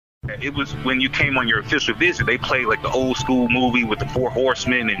It was when you came on your official visit, they played like the old school movie with the Four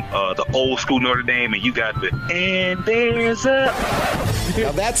Horsemen and the old school Notre Dame, and you got the "and there's a."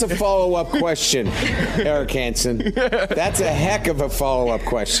 Now that's a follow-up question, Eric Hansen. That's a heck of a follow-up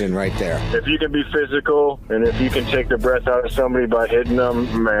question right there. If you can be physical and if you can take the breath out of somebody by hitting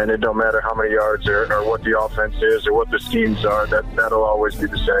them, man, it don't matter how many yards or what the offense is or what the schemes are. That'll always be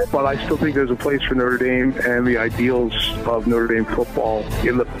the same. But I still think there's a place for Notre Dame and the ideals of Notre Dame football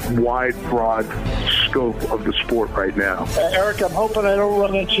in the wide, broad scope of the sport right now. Eric, I'm hoping I don't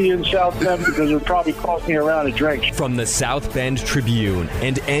run into you in South Bend because it'll probably cost me around a drink. From the South Bend Tribune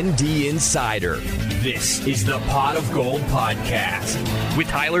and ND Insider, this is the Pot of Gold Podcast with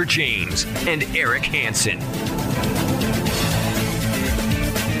Tyler James and Eric Hansen.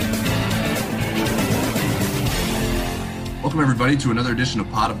 Welcome, everybody, to another edition of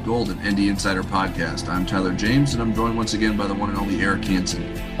Pot of Gold, an ND Insider podcast. I'm Tyler James, and I'm joined once again by the one and only Eric Hansen.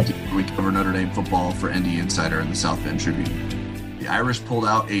 We cover Notre Dame football for ND Insider and the South Bend Tribune. The Irish pulled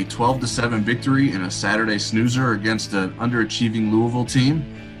out a 12-7 victory in a Saturday snoozer against an underachieving Louisville team,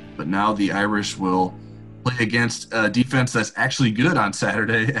 but now the Irish will play against a defense that's actually good on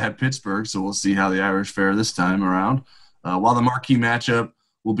Saturday at Pittsburgh, so we'll see how the Irish fare this time around. While the marquee matchup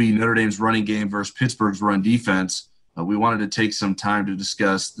will be Notre Dame's running game versus Pittsburgh's run defense, we wanted to take some time to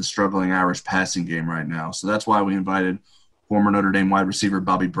discuss the struggling Irish passing game right now. So that's why we invited former Notre Dame wide receiver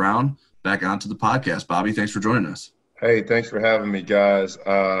Bobby Brown back onto the podcast. Bobby, thanks for joining us. Hey, thanks for having me, guys.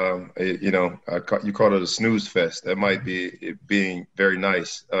 You called it a snooze fest. That might be it being very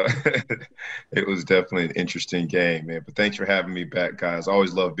nice. It was definitely an interesting game, man. But thanks for having me back, guys.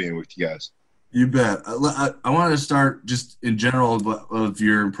 Always love being with you guys. You bet. I wanted to start just in general of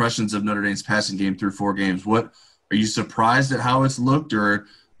your impressions of Notre Dame's passing game through 4 games. Are you surprised at how it's looked, or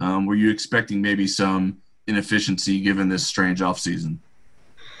were you expecting maybe some inefficiency given this strange offseason?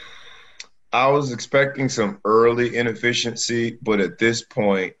 I was expecting some early inefficiency, but at this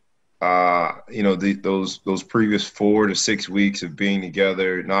point, those previous 4 to 6 weeks of being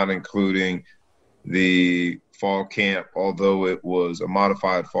together, not including the fall camp, although it was a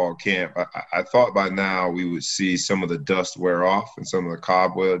modified fall camp, I thought by now we would see some of the dust wear off and some of the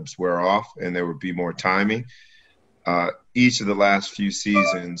cobwebs wear off, and there would be more timing. Each of the last few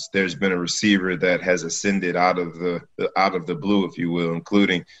seasons, there's been a receiver that has ascended out of the blue, if you will,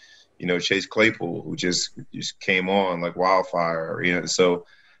 including, Chase Claypool, who just came on like wildfire. So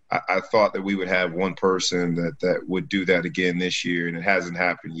I thought that we would have one person that would do that again this year, and it hasn't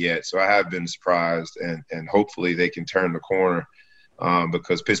happened yet. So I have been surprised, and hopefully they can turn the corner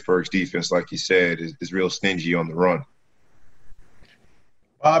because Pittsburgh's defense, like you said, is real stingy on the run.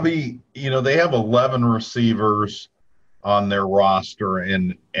 Bobby, they have 11 receivers on their roster,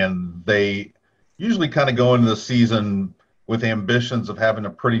 and they usually kind of go into the season with ambitions of having a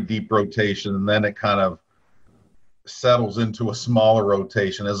pretty deep rotation, and then it kind of settles into a smaller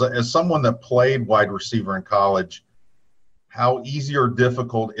rotation. As someone that played wide receiver in college, how easy or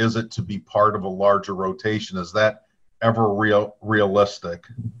difficult is it to be part of a larger rotation? Is that ever realistic?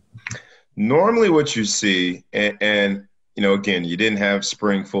 Normally what you see, and again, you didn't have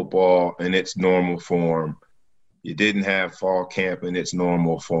spring football in its normal form. You didn't have fall camp in its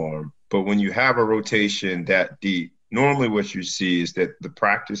normal form. But when you have a rotation that deep, normally what you see is that the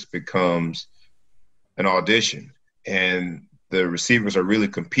practice becomes an audition, and the receivers are really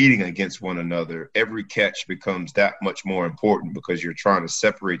competing against one another. Every catch becomes that much more important because you're trying to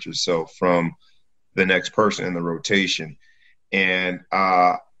separate yourself from the next person in the rotation. And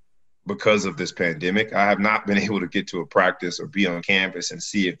because of this pandemic, I have not been able to get to a practice or be on campus and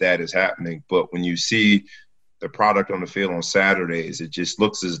see if that is happening. But when you see the product on the field on Saturdays, it just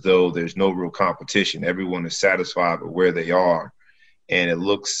looks as though there's no real competition. Everyone is satisfied with where they are. And it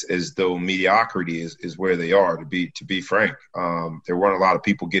looks as though mediocrity is where they are, to be frank. There weren't a lot of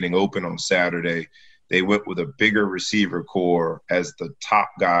people getting open on Saturday. They went with a bigger receiver core as the top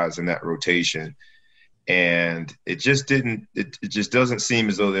guys in that rotation. And it just doesn't seem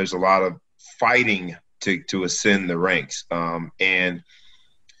as though there's a lot of fighting to ascend the ranks. And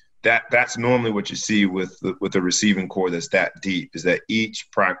that's normally what you see with the receiving core that's that deep, is that each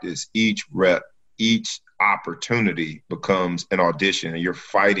practice, each rep, each opportunity becomes an audition, and you're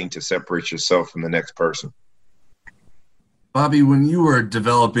fighting to separate yourself from the next person. Bobby, when you were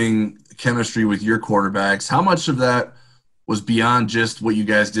developing chemistry with your quarterbacks, how much of that was beyond just what you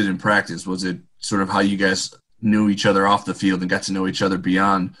guys did in practice? Was it sort of how you guys knew each other off the field and got to know each other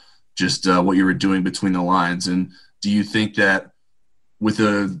beyond just what you were doing between the lines? And do you think that with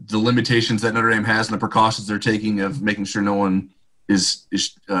the limitations that Notre Dame has and the precautions they're taking of making sure no one is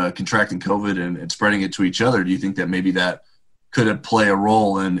contracting COVID and spreading it to each other, do you think that maybe that could play a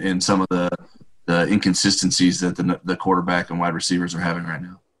role in some of the inconsistencies that the quarterback and wide receivers are having right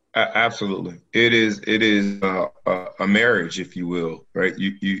now. Absolutely. It is a marriage, if you will, right?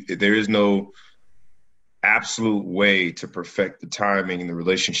 There is no absolute way to perfect the timing and the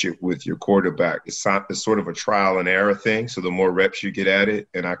relationship with your quarterback. It's sort of a trial and error thing. So the more reps you get at it,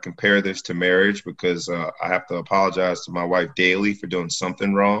 and I compare this to marriage because I have to apologize to my wife daily for doing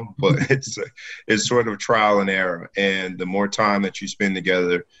something wrong, but it's sort of trial and error. And the more time that you spend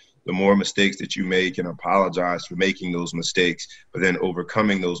together, the more mistakes that you make, and apologize for making those mistakes, but then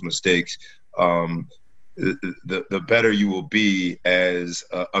overcoming those mistakes, the better you will be as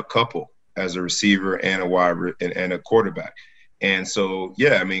a couple, as a receiver and a quarterback. And so,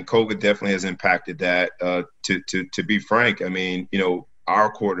 yeah, I mean, COVID definitely has impacted that. To be frank, I mean,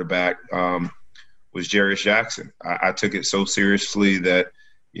 our quarterback was Jarius Jackson. I took it so seriously that,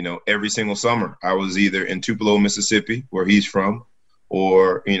 every single summer I was either in Tupelo, Mississippi, where he's from,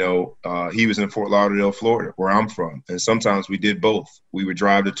 or, he was in Fort Lauderdale, Florida, where I'm from. And sometimes we did both. We would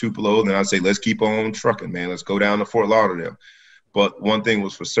drive to Tupelo, and then I'd say, let's keep on trucking, man. Let's go down to Fort Lauderdale. But one thing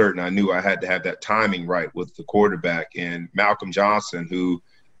was for certain, I knew I had to have that timing right with the quarterback. And Malcolm Johnson, who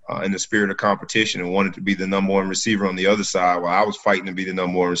in the spirit of competition and wanted to be the number one receiver on the other side while I was fighting to be the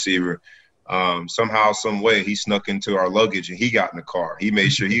number one receiver, somehow, some way, he snuck into our luggage and he got in the car. He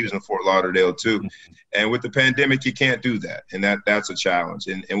made sure he was in Fort Lauderdale too. And with the pandemic, you can't do that. And that's a challenge.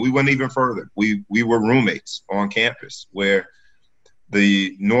 And we went even further. We were roommates on campus, where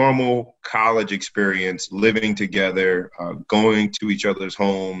the normal college experience, living together, going to each other's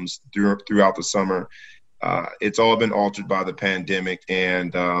homes throughout the summer, it's all been altered by the pandemic.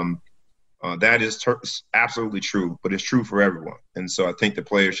 And that is absolutely true, but it's true for everyone. And so I think the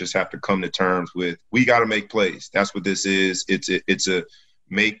players just have to come to terms with, we got to make plays. That's what this is. It's a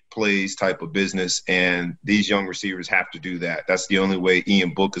make plays type of business, and these young receivers have to do that. That's the only way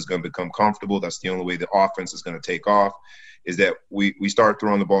Ian Book is going to become comfortable. That's the only way the offense is going to take off, is that we start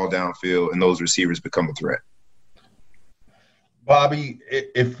throwing the ball downfield and those receivers become a threat. Bobby,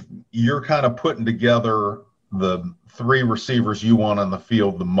 if you're kind of putting together the three receivers you want on the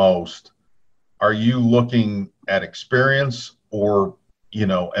field the most, are you looking at experience, or,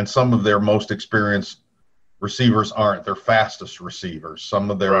 and some of their most experienced receivers aren't their fastest receivers. Some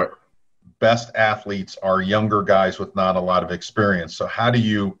of their best athletes are younger guys with not a lot of experience. So how do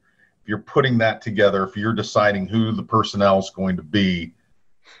you, if you're putting that together, if you're deciding who the personnel is going to be,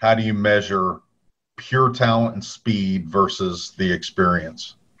 how do you measure pure talent and speed versus the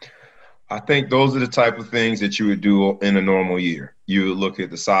experience? I think those are the type of things that you would do in a normal year. You would look at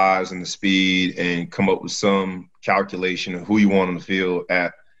the size and the speed and come up with some calculation of who you want on the field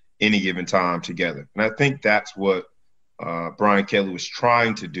at any given time together. And I think that's what Brian Kelly was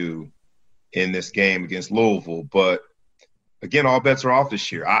trying to do in this game against Louisville. But again, all bets are off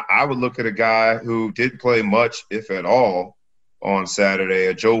this year. I would look at a guy who didn't play much, if at all, on Saturday,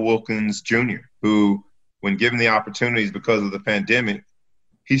 a Joe Wilkins Jr., who, when given the opportunities because of the pandemic,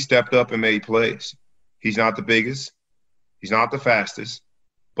 he stepped up and made plays. He's not the biggest. He's not the fastest,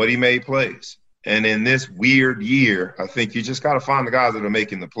 but he made plays. And in this weird year, I think you just got to find the guys that are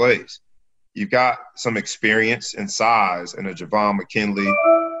making the plays. You've got some experience and size in a Javon McKinley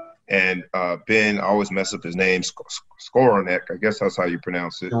and Ben, I always mess up his name, Skowronek. I guess that's how you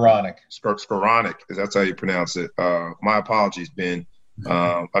pronounce it. Skowronek, that's how you pronounce it. My apologies, Ben.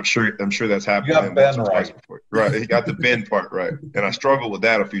 I'm sure that's happened. You got Ben right. Before. Right, he got the Ben part right. And I struggled with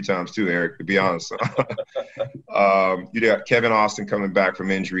that a few times too, Eric, to be honest. You got Kevin Austin coming back from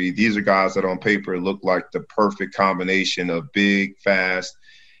injury. These are guys that on paper look like the perfect combination of big, fast,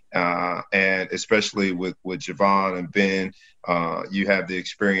 and especially with Javon and Ben, you have the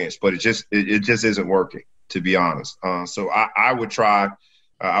experience, but it just isn't working, to be honest. So I would try.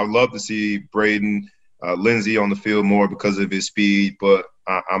 I would love to see Braden Lindsey on the field more because of his speed, but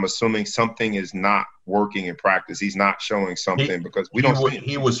I'm assuming something is not working in practice. He's not showing something because we don't see him.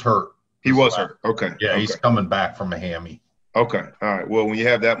 He was hurt. He was hurt. Okay. Yeah, okay. He's coming back from a hammy. Okay. All right. Well, when you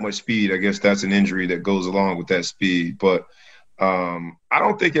have that much speed, I guess that's an injury that goes along with that speed. But I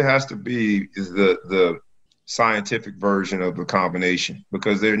don't think it has to be the scientific version of the combination,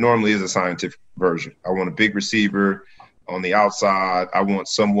 because there normally is a scientific version. I want a big receiver on the outside. I want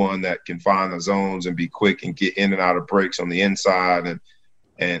someone that can find the zones and be quick and get in and out of breaks on the inside.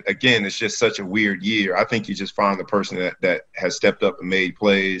 And again, it's just such a weird year. I think you just find the person that has stepped up and made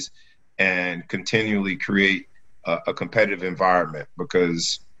plays and continually create a competitive environment,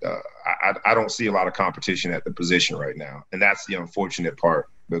 because I don't see a lot of competition at the position right now. And that's the unfortunate part,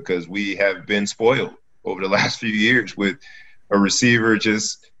 because we have been spoiled over the last few years with a receiver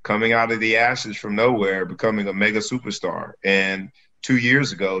just coming out of the ashes from nowhere, becoming a mega superstar. And 2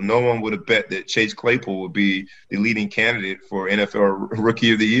 years ago, no one would have bet that Chase Claypool would be the leading candidate for NFL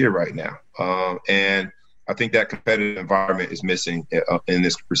Rookie of the Year right now. And I think that competitive environment is missing in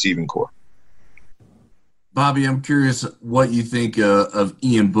this receiving core. Bobby, I'm curious what you think of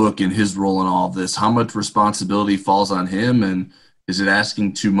Ian Book and his role in all of this. How much responsibility falls on him, and is it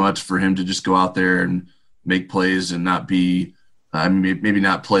asking too much for him to just go out there and make plays and not be maybe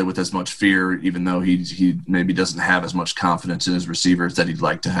not play with as much fear, even though he maybe doesn't have as much confidence in his receivers that he'd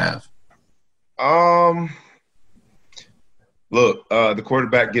like to have? Look, the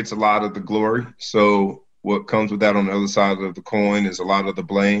quarterback gets a lot of the glory, so what comes with that on the other side of the coin is a lot of the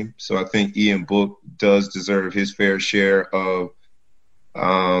blame. So I think Ian Book does deserve his fair share of,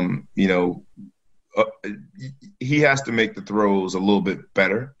 he has to make the throws a little bit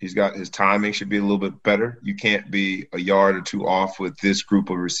better. His timing should be a little bit better. You can't be a yard or two off with this group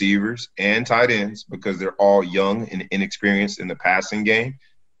of receivers and tight ends because they're all young and inexperienced in the passing game.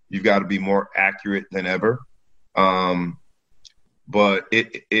 You've got to be more accurate than ever. But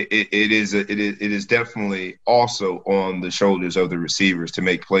it is definitely also on the shoulders of the receivers to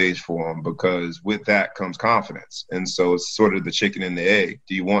make plays for him, because with that comes confidence. And so it's sort of the chicken and the egg.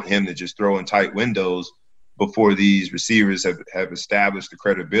 Do you want him to just throw in tight windows before these receivers have established the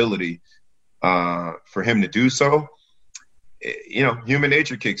credibility for him to do so? Human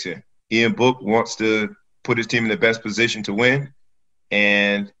nature kicks in. Ian Book wants to put his team in the best position to win,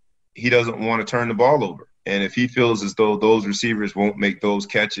 and he doesn't want to turn the ball over. And if he feels as though those receivers won't make those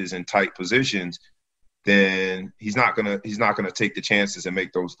catches in tight positions, then he's not gonna take the chances and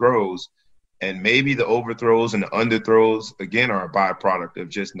make those throws. And maybe the overthrows and the underthrows, again, are a byproduct of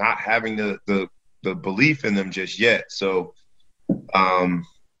just not having the belief in them just yet. So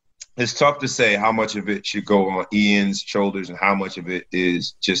it's tough to say how much of it should go on Ian's shoulders and how much of it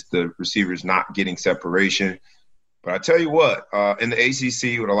is just the receivers not getting separation. But I tell you what, in the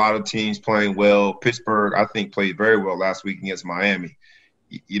ACC, with a lot of teams playing well, Pittsburgh, I think, played very well last week against Miami.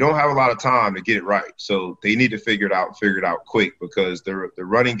 You don't have a lot of time to get it right. So they need to figure it out quick, because the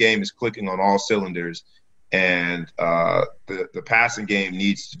running game is clicking on all cylinders, and the passing game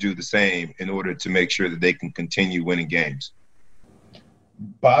needs to do the same in order to make sure that they can continue winning games.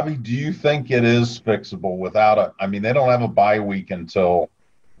 Bobby, do you think it is fixable without they don't have a bye week until,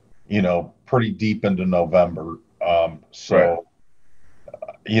 pretty deep into November. Right.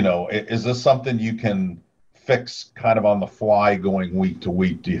 Is this something you can fix kind of on the fly going week to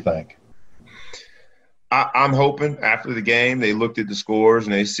week, do you think? I'm hoping after the game they looked at the scores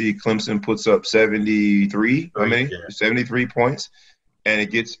and they see Clemson puts up 73 points, and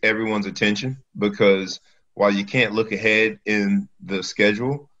it gets everyone's attention, because while you can't look ahead in the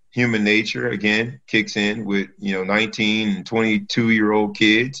schedule, human nature, again, kicks in with, 19 and 22-year-old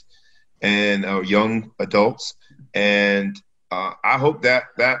kids and young adults. And I hope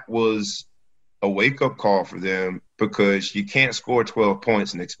that was a wake-up call for them, because you can't score 12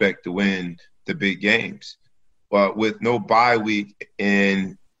 points and expect to win the big games. But with no bye week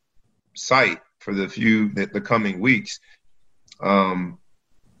in sight for the coming weeks,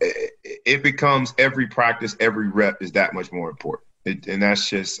 it becomes every practice, every rep is that much more important. And that's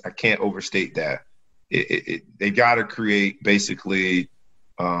just – I can't overstate that. They got to create basically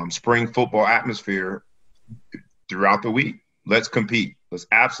spring football atmosphere throughout the week. Let's compete. Let's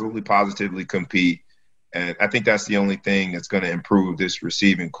absolutely positively compete. And I think that's the only thing that's going to improve this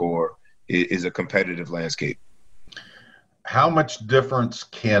receiving core is a competitive landscape. How much difference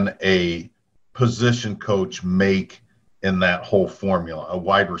can a position coach make in that whole formula, a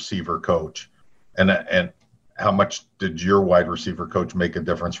wide receiver coach? And how much did your wide receiver coach make a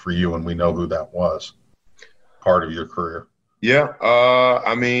difference for you? And we know who that was, part of your career. Yeah.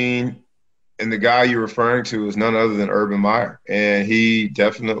 And the guy you're referring to is none other than Urban Meyer. And he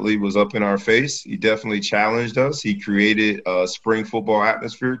definitely was up in our face. He definitely challenged us. He created a spring football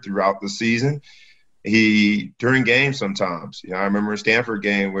atmosphere throughout the season. During games sometimes, I remember a Stanford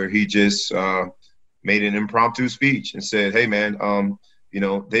game where he just made an impromptu speech and said, hey, man,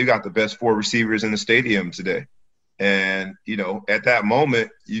 they've got the best 4 receivers in the stadium today. And, at that moment,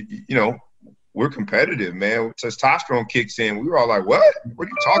 we're competitive, man. Testosterone kicks in. We were all like, what? What are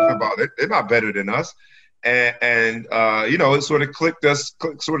you talking about? They're not better than us. And it sort of clicked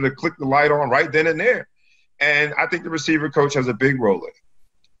the light on right then and there. And I think the receiver coach has a big role in it.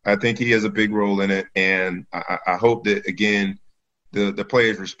 I think he has a big role in it. And I hope that, again, the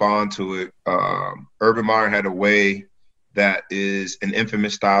players respond to it. Urban Meyer had a way that is an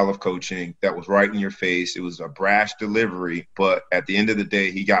infamous style of coaching that was right in your face. It was a brash delivery, but at the end of the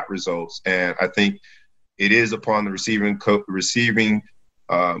day, he got results. And I think it is upon the receiving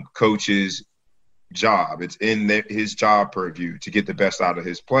coach's job. It's in his job purview to get the best out of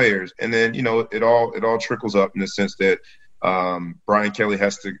his players. And then, it all trickles up in the sense that Brian Kelly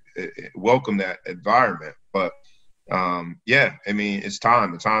has to welcome that environment. But it's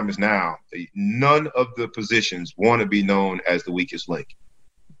time. The time is now. None of the positions want to be known as the weakest link.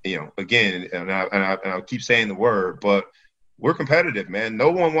 Again, and I'll keep saying the word, but we're competitive, man.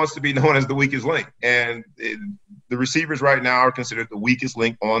 No one wants to be known as the weakest link. And the receivers right now are considered the weakest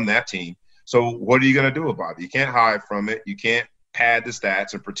link on that team. So what are you going to do about it? You can't hide from it. You can't pad the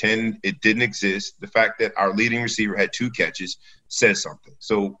stats and pretend it didn't exist. The fact that our leading receiver had 2 catches says something.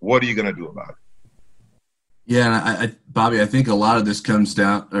 So what are you going to do about it? Yeah, and Bobby, I think a lot of this comes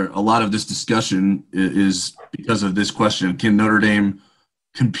down, or a lot of this discussion is because of this question. Can Notre Dame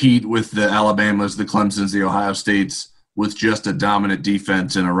compete with the Alabamas, the Clemsons, the Ohio States with just a dominant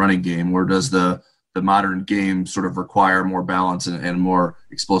defense and a running game? Or does the modern game sort of require more balance and more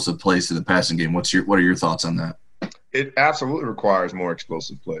explosive plays to the passing game? What are your thoughts on that? It absolutely requires more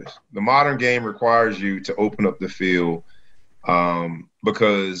explosive plays. The modern game requires you to open up the field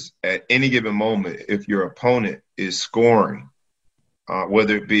because at any given moment, if your opponent is scoring,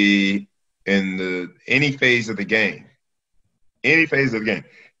 whether it be in any phase of the game,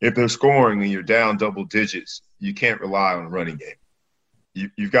 if they're scoring and you're down double digits, you can't rely on the running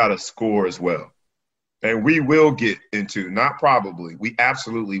game. You've got to score as well. And we will get into, not probably, we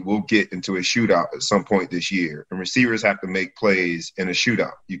absolutely will get into a shootout at some point this year. And receivers have to make plays in a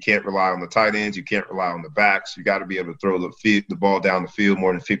shootout. You can't rely on the tight ends. You can't rely on the backs. You got to be able to throw the ball down the field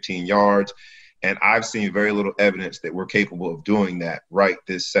more than 15 yards. And I've seen very little evidence that we're capable of doing that right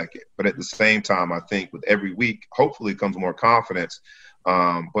this second. But at the same time, I think with every week, hopefully comes more confidence.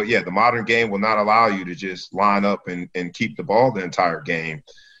 But, yeah, the modern game will not allow you to just line up and keep the ball the entire game.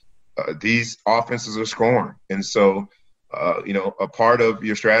 These offenses are scoring. And so, a part of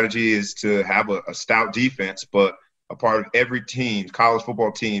your strategy is to have a stout defense, but a part of every team, college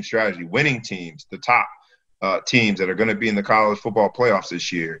football team strategy, winning teams, the top teams that are going to be in the college football playoffs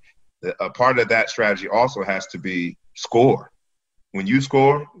this year, a part of that strategy also has to be score. When you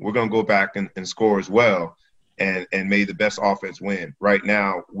score, we're going to go back and score as well, and may the best offense win. Right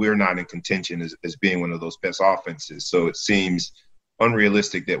now, we're not in contention as being one of those best offenses. So it seems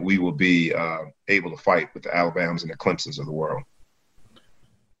unrealistic that we will be able to fight with the Alabamas and the Clemsons of the world.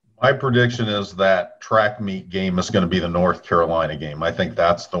 My prediction is that track meet game is going to be the North Carolina game. I think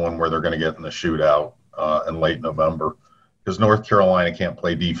that's the one where they're going to get in the shootout in late November, because North Carolina can't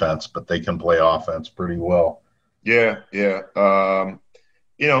play defense, but they can play offense pretty well. Yeah. And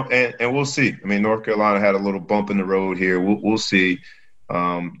we'll see. I mean, North Carolina had a little bump in the road here. We'll see.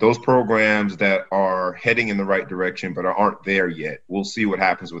 Those programs that are heading in the right direction but aren't there yet, we'll see what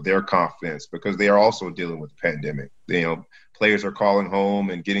happens with their confidence, because they are also dealing with the pandemic. Players are calling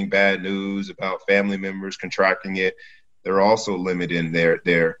home and getting bad news about family members contracting it. They're also limiting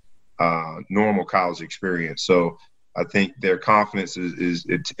their normal college experience. So I think their confidence is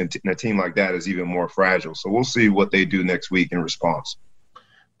in a team like that is even more fragile. So we'll see what they do next week in response.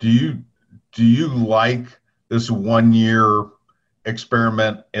 Do you like this 1 year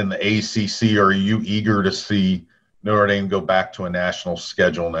experiment in the ACC, or are you eager to see Notre Dame go back to a national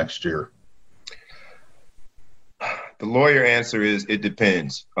schedule next year? The lawyer answer is it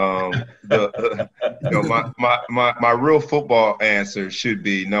depends. My real football answer should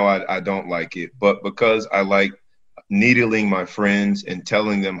be no, I don't like it. But because I like needling my friends and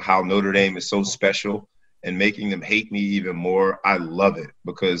telling them how Notre Dame is so special and making them hate me even more, I love it,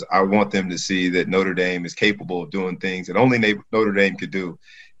 because I want them to see that Notre Dame is capable of doing things that only Notre Dame could do.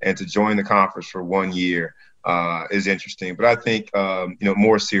 And to join the conference for 1 year is interesting. But I think,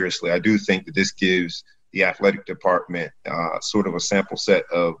 more seriously, I do think that this gives the athletic department sort of a sample set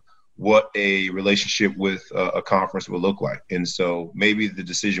of what a relationship with a conference will look like. And so maybe the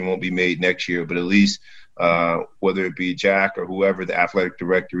decision won't be made next year, but at least whether it be Jack or whoever the athletic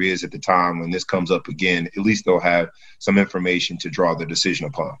director is at the time when this comes up again, at least they'll have some information to draw the decision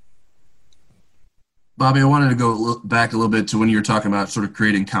upon. Bobby, I wanted to go back a little bit to when you were talking about sort of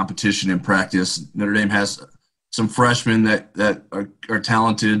creating competition in practice. Notre Dame has some freshmen that are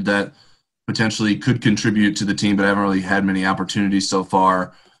talented, that potentially could contribute to the team, but haven't really had many opportunities so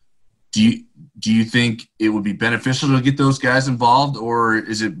far. Do you think it would be beneficial to get those guys involved, or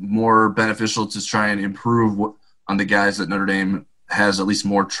is it more beneficial to try and improve on the guys that Notre Dame has at least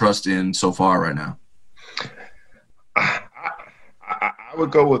more trust in so far right now? I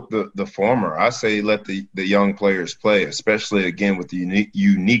would go with the former. I say let the young players play, especially, again, with the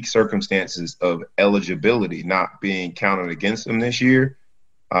unique circumstances of eligibility not being counted against them this year.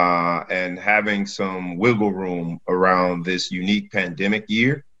 and having some wiggle room around this unique pandemic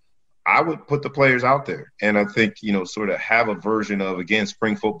year, I would put the players out there. And I think, sort of have a version of, again,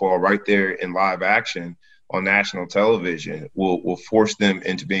 spring football right there in live action on national television will force them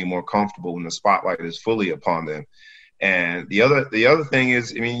into being more comfortable when the spotlight is fully upon them. And the other thing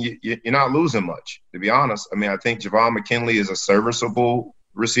is, you're not losing much, to be honest. I think Javon McKinley is a serviceable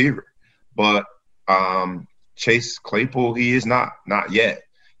receiver, but Chase Claypool, he is not yet.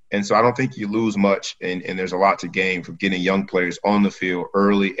 And so I don't think you lose much, and there's a lot to gain from getting young players on the field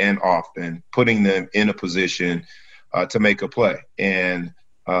early and often, putting them in a position to make a play. And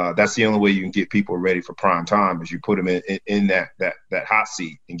that's the only way you can get people ready for prime time, is you put them in that hot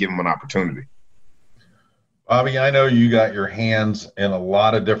seat and give them an opportunity. Bobby, I know you got your hands in a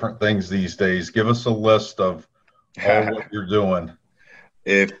lot of different things these days. Give us a list of all what you're doing.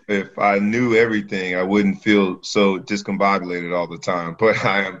 If I knew everything, I wouldn't feel so discombobulated all the time. But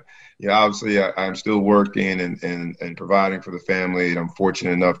I am, obviously I'm still working and providing for the family, and I'm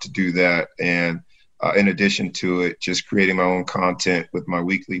fortunate enough to do that. And in addition to it, just creating my own content with my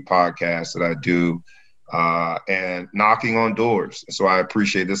weekly podcast that I do, and knocking on doors. So I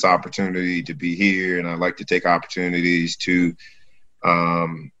appreciate this opportunity to be here, and I like to take opportunities to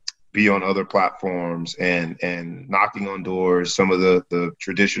be on other platforms and knocking on doors, some of the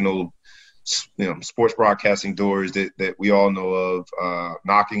traditional, sports broadcasting doors that we all know of,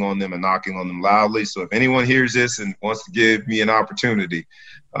 knocking on them loudly. So if anyone hears this and wants to give me an opportunity,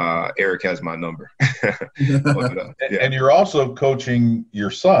 Eric has my number. But, yeah. And you're also coaching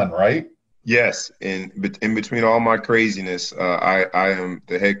your son, right? Yes. In between all my craziness, I am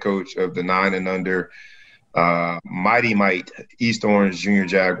the head coach of the 9 and under Mighty Might East Orange Junior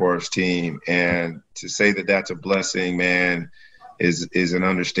Jaguars team. And to say that that's a blessing, man, is an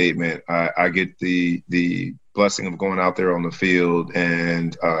understatement. I get the blessing of going out there on the field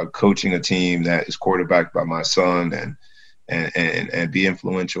and coaching a team that is quarterbacked by my son and be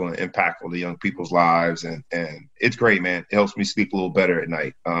influential and impactful to young people's lives. And it's great, man. It helps me sleep a little better at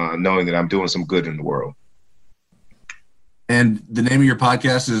night, knowing that I'm doing some good in the world. And the name of your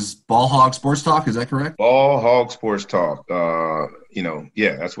podcast is Ball Hog Sports Talk. Is that correct? Ball Hog Sports Talk.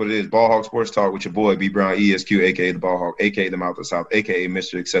 Yeah, that's what it is. Ball Hog Sports Talk with your boy B Brown ESQ, aka the Ball Hog, aka the Mouth of the South, aka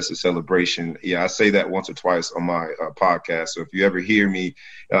Mr. Excessive Celebration. Yeah, I say that once or twice on my podcast. So if you ever hear me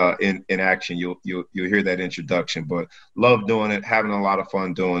in action, you'll hear that introduction. But love doing it, having a lot of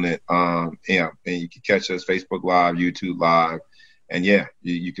fun doing it. And you can catch us Facebook Live, YouTube Live. And yeah,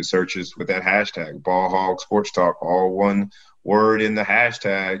 you can search us with that hashtag, Ball Hog Sports Talk, all one word in the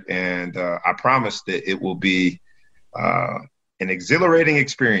hashtag. And I promise that it will be an exhilarating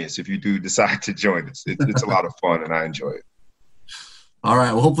experience if you do decide to join us. It's a lot of fun, and I enjoy it. All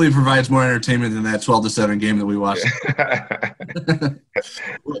right. Well, hopefully it provides more entertainment than that 12-7 game that we watched.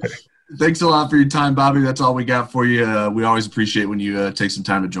 Thanks a lot for your time, Bobby. That's all we got for you. We always appreciate when you take some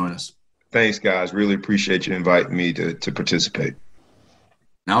time to join us. Thanks, guys. Really appreciate you inviting me to participate.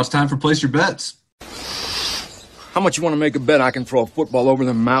 Now it's time for Place Your Bets. How much you want to make a bet I can throw a football over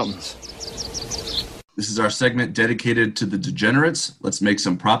the mountains? This is our segment dedicated to the degenerates. Let's make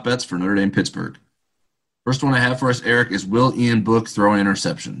some prop bets for Notre Dame Pittsburgh. First one I have for us, Eric, is will Ian Book throw an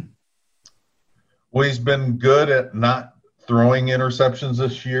interception? Well, he's been good at not throwing interceptions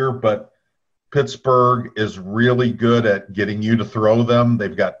this year, but Pittsburgh is really good at getting you to throw them.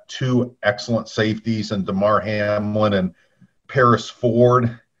 They've got 2 excellent safeties in DeMar Hamlin and Paris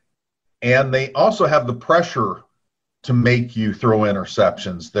Ford, and they also have the pressure to make you throw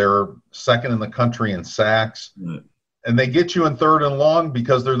interceptions. They're second in the country in sacks, and they get you in 3rd and long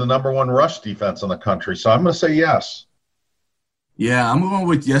because they're the number 1 rush defense in the country. So I'm going to say yes. Yeah, I'm going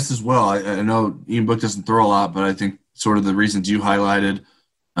with yes as well. I know Ian Book doesn't throw a lot, but I think sort of the reasons you highlighted.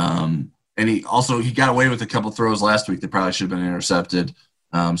 And he got away with a couple throws last week that probably should have been intercepted.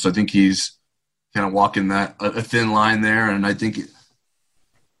 So I think he's kind of walking that a thin line there, and I think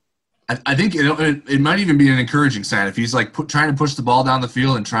it might even be an encouraging sign if he's like trying to push the ball down the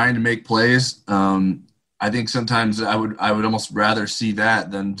field and trying to make plays. I think sometimes I would almost rather see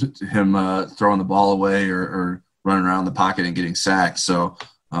that than him throwing the ball away or running around the pocket and getting sacked. So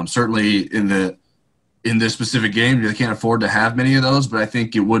certainly in this specific game, they can't afford to have many of those, but I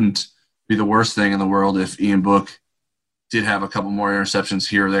think it wouldn't be the worst thing in the world if Ian Book did have a couple more interceptions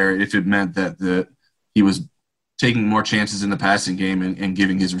here or there, if it meant that he was taking more chances in the passing game and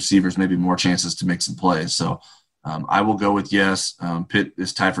giving his receivers maybe more chances to make some plays. So I will go with yes. Pitt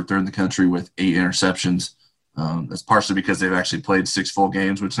is tied for 3rd in the country with 8 interceptions. That's partially because they've actually played 6 full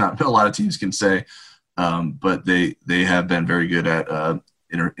games, which not a lot of teams can say. But they have been very good at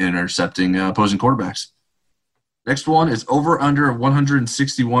intercepting opposing quarterbacks. Next one is over under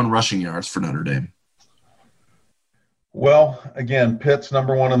 161 rushing yards for Notre Dame. Well, again, Pitt's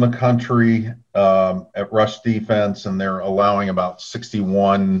number one in the country at rush defense, and they're allowing about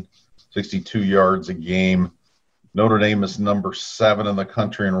 61, 62 yards a game. Notre Dame is number 7 in the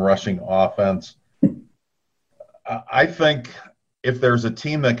country in rushing offense. I think if there's a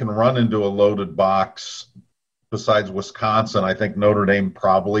team that can run into a loaded box besides Wisconsin, I think Notre Dame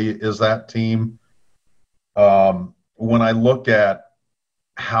probably is that team. When I look at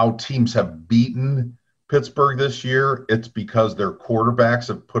how teams have beaten Pittsburgh this year, it's because their quarterbacks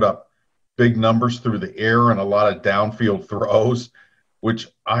have put up big numbers through the air and a lot of downfield throws, which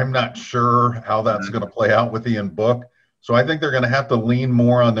I'm not sure how that's going to play out with Ian Book. So I think they're going to have to lean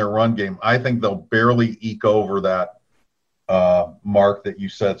more on their run game. I think they'll barely eke over that mark that you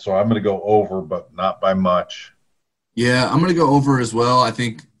said. So I'm going to go over, but not by much. Yeah, I'm going to go over as well. I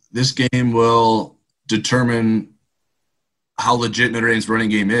think this game will determine how legit Notre Dame's running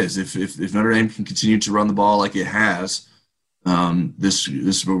game is. If Notre Dame can continue to run the ball like it has,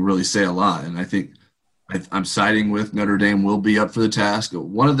 this will really say a lot. And I think I'm siding with Notre Dame will be up for the task.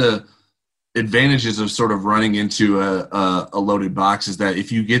 One of the advantages of sort of running into a loaded box is that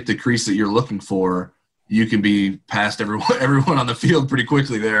if you get the crease that you're looking for, you can be past everyone on the field pretty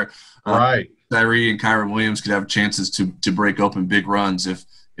quickly there. Right. Tyree and Kyron Williams could have chances to break open big runs if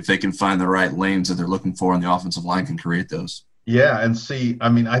they can find the right lanes that they're looking for, and the offensive line can create those. Yeah, and see, I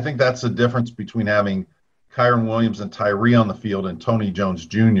mean, I think that's the difference between having Kyron Williams and Tyree on the field and Tony Jones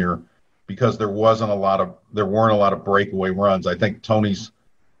Jr., because there weren't a lot of breakaway runs. I think Tony's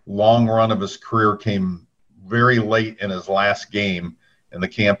long run of his career came very late in his last game in the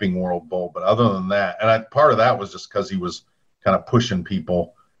Camping World Bowl. But other than that, and part of that was just because he was kind of pushing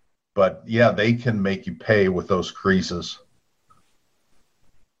people. But, yeah, they can make you pay with those creases.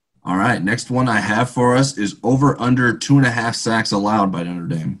 All right, next one I have for us is over under 2.5 sacks allowed by Notre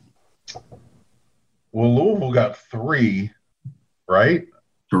Dame. Well, Louisville got 3, right?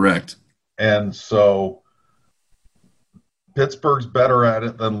 Correct. And so Pittsburgh's better at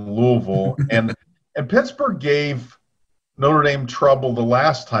it than Louisville. and Pittsburgh gave Notre Dame trouble the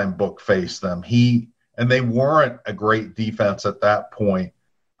last time Book faced them. And they weren't a great defense at that point.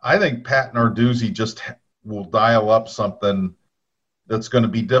 I think Pat Narduzzi just will dial up something that's going to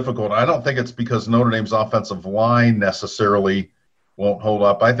be difficult. I don't think it's because Notre Dame's offensive line necessarily won't hold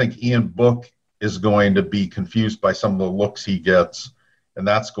up. I think Ian Book is going to be confused by some of the looks he gets, and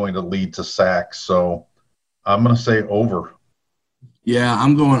that's going to lead to sacks. So I'm going to say over. Yeah,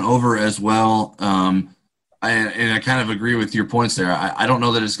 I'm going over as well. And I kind of agree with your points there. I don't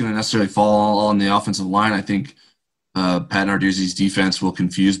know that it's going to necessarily fall on the offensive line. I think Pat Narduzzi's defense will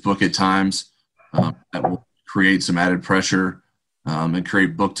confuse Book at times. That will create some added pressure and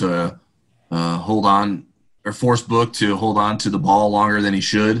create Book to hold on, or force Book to hold on to the ball longer than he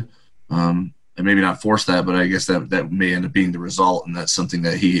should. And maybe not force that, but I guess that may end up being the result, and that's something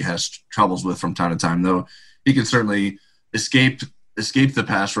that he has troubles with from time to time, though he can certainly escape the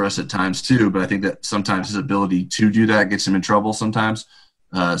pass rush at times too, but I think that sometimes his ability to do that gets him in trouble sometimes.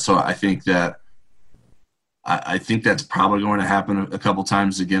 So I think that's probably going to happen a couple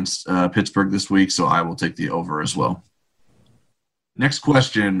times against Pittsburgh this week, so I will take the over as well. Next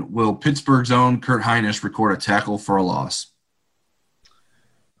question, will Pittsburgh's own Kurt Hinish record a tackle for a loss?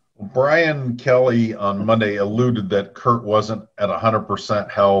 Brian Kelly on Monday alluded that Kurt wasn't at 100%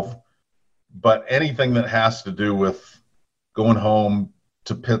 health, but anything that has to do with going home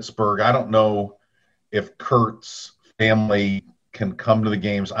to Pittsburgh, I don't know if Kurt's family can come to the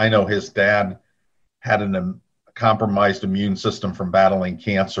games. I know his dad had a compromised immune system from battling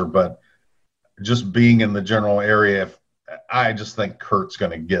cancer, but just being in the general area, I just think Kurt's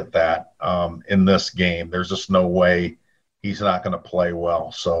going to get that in this game. There's just no way he's not going to play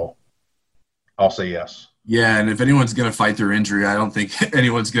well. So I'll say yes. Yeah, and if anyone's going to fight through injury, I don't think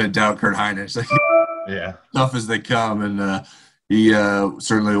anyone's going to doubt Kurt Hinish. Yeah, tough as they come, and he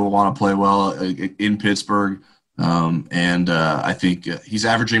certainly will want to play well in Pittsburgh. I think he's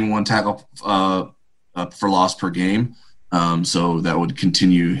averaging 1 tackle for loss per game, so that would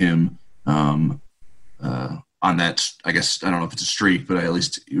continue him on that. I guess I don't know if it's a streak, but at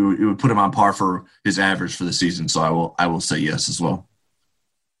least it would put him on par for his average for the season. So I will say yes as well.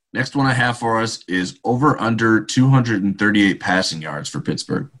 Next one I have for us is over under 238 passing yards for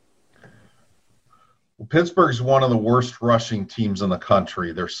Pittsburgh. Well, Pittsburgh's one of the worst rushing teams in the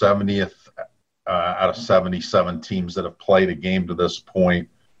country. They're 70th out of 77 teams that have played a game to this point.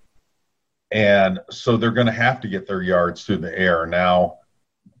 And so they're going to have to get their yards through the air. Now,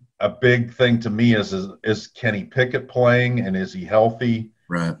 a big thing to me is Kenny Pickett playing, and is he healthy?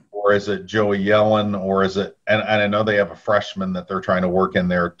 Right. or is it Joey Yellen, or is it – and I know they have a freshman that they're trying to work in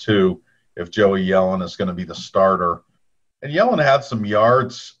there too, if Joey Yellen is going to be the starter. And Yellen had some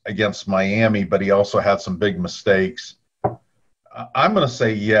yards against Miami, but he also had some big mistakes. I'm going to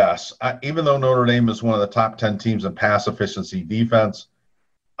say yes. Even though Notre Dame is one of the top 10 teams in pass efficiency defense,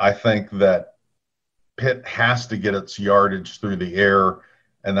 I think that Pitt has to get its yardage through the air,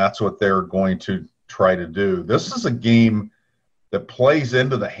 and that's what they're going to try to do. This is a game that plays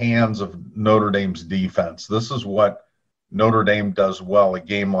into the hands of Notre Dame's defense. This is what Notre Dame does well, a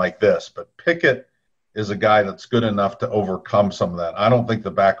game like this. But Pickett is a guy that's good enough to overcome some of that. I don't think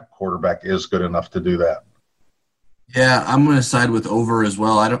the backup quarterback is good enough to do that. Yeah, I'm going to side with over as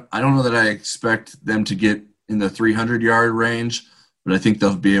well. I don't know that I expect them to get in the 300-yard range, but I think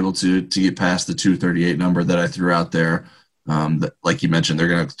they'll be able to get past the 238 number that I threw out there. That, like you mentioned, they're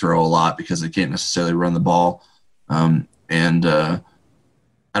going to throw a lot because they can't necessarily run the ball. I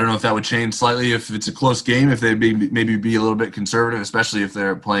don't know if that would change slightly if it's a close game, if they maybe be a little bit conservative, especially if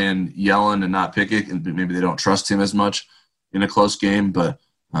they're playing Yellen and not Pickett, and maybe they don't trust him as much in a close game. But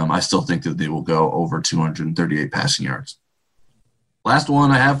I still think that they will go over 238 passing yards. Last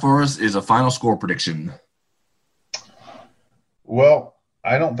one I have for us is a final score prediction. Well,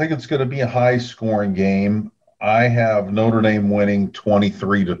 I don't think it's going to be a high-scoring game. I have Notre Dame winning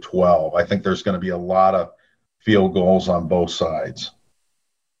 23-12. I think there's going to be a lot of field goals on both sides.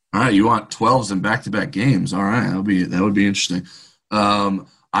 All right, you want 12s in back-to-back games. All right, that would be interesting.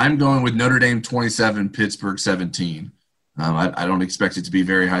 I'm going with Notre Dame 27, Pittsburgh 17. I don't expect it to be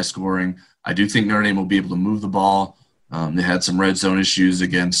very high scoring. I do think Notre Dame will be able to move the ball. They had some red zone issues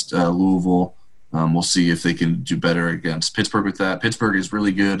against Louisville. We'll see if they can do better against Pittsburgh with that. Pittsburgh is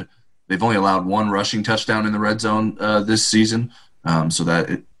really good. They've only allowed one rushing touchdown in the red zone this season, so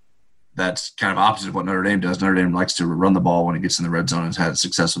that's kind of opposite of what Notre Dame does. Notre Dame likes to run the ball when it gets in the red zone and has had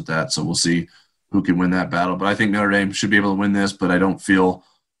success with that, so we'll see who can win that battle. But I think Notre Dame should be able to win this, but I don't feel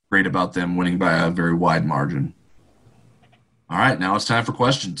great about them winning by a very wide margin. All right, now it's time for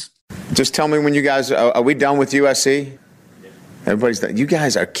questions. Just tell me when you guys are we done with USC? Everybody's done. You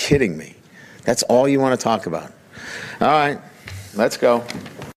guys are kidding me. That's all you want to talk about. All right, let's go.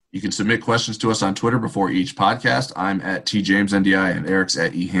 You can submit questions to us on Twitter before each podcast. I'm at TJamesNDI and Eric's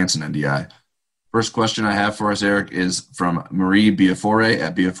at EHansenNDI. First question I have for us, Eric, is from Marie Biafore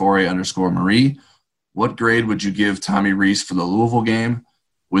at Biafore_Marie. What grade would you give Tommy Rees for the Louisville game?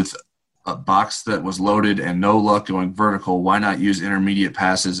 With a box that was loaded and no luck going vertical, why not use intermediate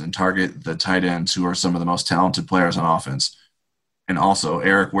passes and target the tight ends who are some of the most talented players on offense? And also,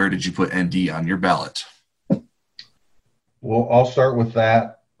 Eric, where did you put ND on your ballot? Well, I'll start with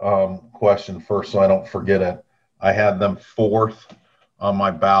that question first so I don't forget it. I had them fourth on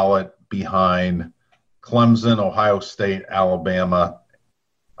my ballot behind Clemson, Ohio State, Alabama.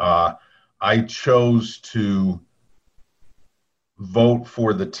 I chose to vote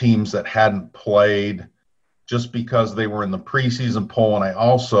for the teams that hadn't played just because they were in the preseason poll, and I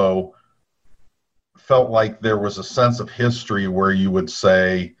also felt like there was a sense of history where you would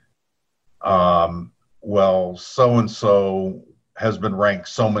say, well, so-and-so has been ranked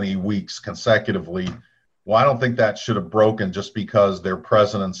so many weeks consecutively. Well, I don't think that should have broken just because their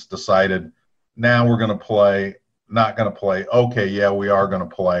presidents decided, now we're going to play, not going to play. Okay, yeah, we are going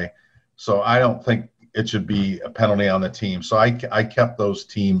to play. So I don't think it should be a penalty on the team. So I kept those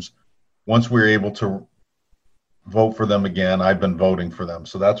teams. Once we were able to vote for them again, I've been voting for them.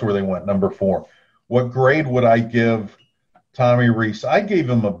 So that's where they went, number 4. What grade would I give Tommy Rees? I gave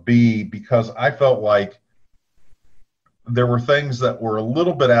him a B because I felt like there were things that were a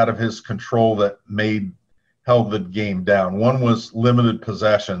little bit out of his control that held the game down. One was limited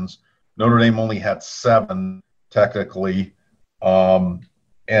possessions. Notre Dame only had 7 technically.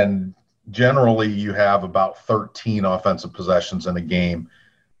 And generally you have about 13 offensive possessions in a game.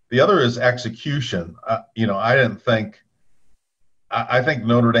 The other is execution. I think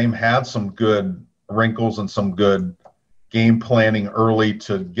Notre Dame had some good wrinkles and some good game planning early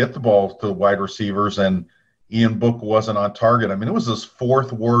to get the ball to the wide receivers, and Ian Book wasn't on target. I mean, it was his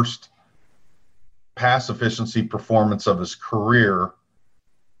 4th worst pass efficiency performance of his career.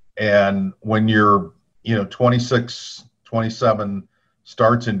 And when you're, 26, 27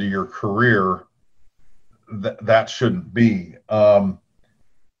 starts into your career, that shouldn't be.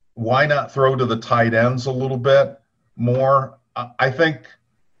 Why not throw to the tight ends a little bit more? I think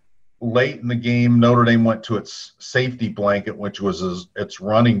late in the game, Notre Dame went to its safety blanket, which was its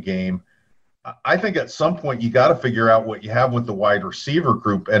running game. I think at some point you got to figure out what you have with the wide receiver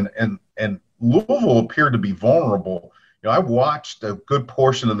group, and Louisville appeared to be vulnerable. I watched a good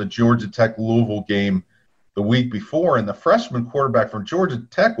portion of the Georgia Tech Louisville game the week before, and the freshman quarterback from Georgia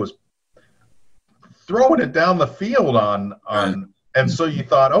Tech was throwing it down the field on and so you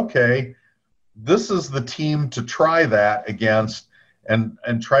thought, okay, this is the team to try that against and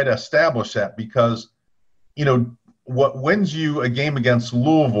try to establish that, because, you know, what wins you a game against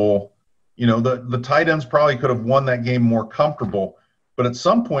Louisville, you know, the tight ends probably could have won that game more comfortable. But at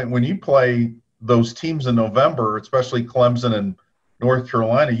some point when you play those teams in November, especially Clemson and North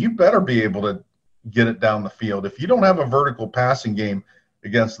Carolina, you better be able to get it down the field. If you don't have a vertical passing game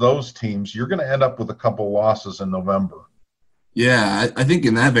against those teams, you're going to end up with a couple losses in November. Yeah, I think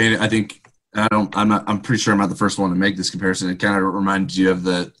in that vein, I'm pretty sure I'm not the first one to make this comparison. It kind of reminds you of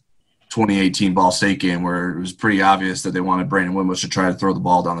the 2018 Ball State game where it was pretty obvious that they wanted Brandon Wimbush to try to throw the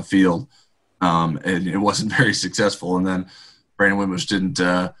ball down the field, and it wasn't very successful. And then Brandon Wimbush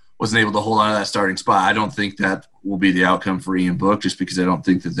wasn't able to hold on to that starting spot. I don't think that will be the outcome for Ian Book, just because I don't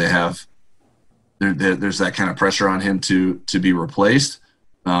think that they have there's that kind of pressure on him to be replaced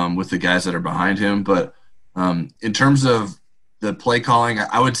with the guys that are behind him. But in terms of the play calling,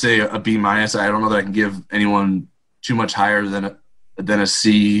 I would say a B-. I don't know that I can give anyone too much higher than a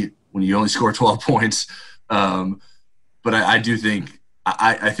C when you only score 12 points. But I do think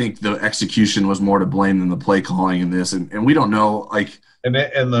I think the execution was more to blame than the play calling in this. And we don't know, like – And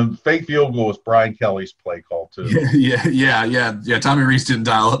the fake field goal was Brian Kelly's play call too. Yeah. Tommy Rees didn't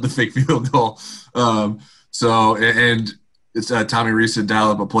dial up the fake field goal. It's Tommy Rees did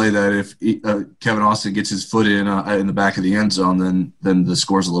dial up a play that if Kevin Austin gets his foot in the back of the end zone, then the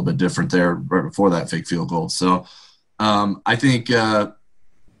score's a little bit different there right before that fake field goal. So I think that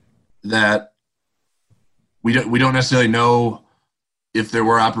we don't necessarily know if there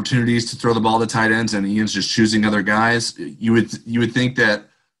were opportunities to throw the ball to tight ends and Ian's just choosing other guys. You would think that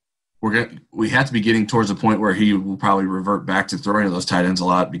we have to be getting towards a point where he will probably revert back to throwing to those tight ends a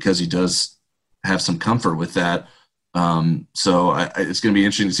lot, because he does have some comfort with that. So it's going to be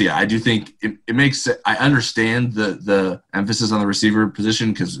interesting to see. I do think it makes – I understand the emphasis on the receiver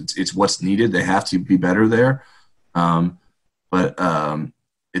position because it's what's needed. They have to be better there. But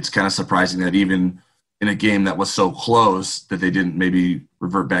it's kind of surprising that even in a game that was so close that they didn't maybe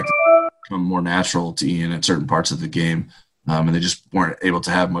revert back to become more natural to Ian at certain parts of the game, and they just weren't able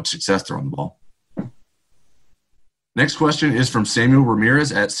to have much success throwing the ball. Next question is from Samuel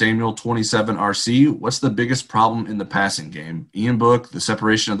Ramirez at Samuel27RC. What's the biggest problem in the passing game? Ian Book, the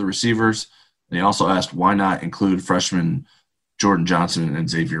separation of the receivers. And he also asked, why not include freshman Jordan Johnson and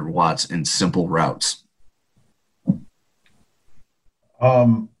Xavier Watts in simple routes?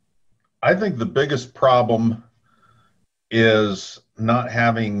 I think the biggest problem is not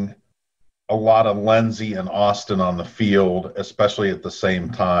having a lot of Lenzy and Austin on the field, especially at the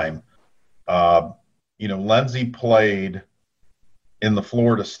same time. Lenzy played in the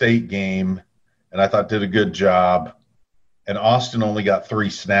Florida State game, and I thought did a good job. And Austin only got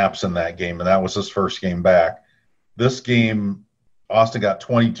 3 snaps in that game, and that was his first game back. This game, Austin got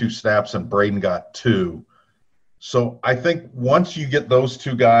 22 snaps and Braden got 2. So I think once you get those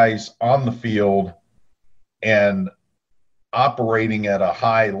 2 guys on the field and operating at a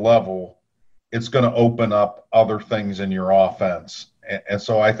high level, it's going to open up other things in your offense. And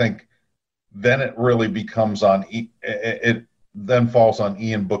so I think then it really becomes it then falls on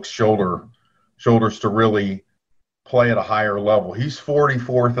Ian Book's shoulders to really play at a higher level. He's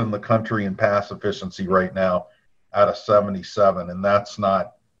 44th in the country in pass efficiency right now out of 77, and that's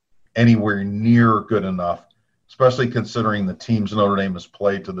not anywhere near good enough, especially considering the teams Notre Dame has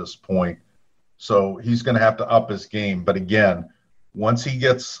played to this point. So he's going to have to up his game. But again, once he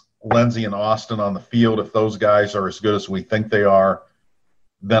gets Lenzy and Austin on the field, if those guys are as good as we think they are,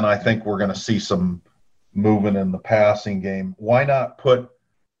 then I think we're going to see some movement in the passing game. Why not put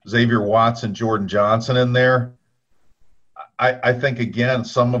Xavier Watts and Jordan Johnson in there? I think, again,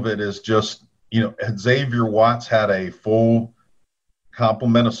 some of it is just, had Xavier Watts had a full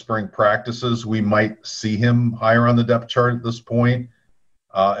complement of spring practices, we might see him higher on the depth chart at this point.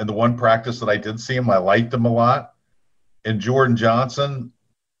 In the one practice that I did see him, I liked him a lot. And Jordan Johnson,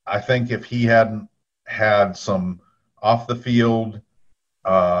 I think if he hadn't had some off the field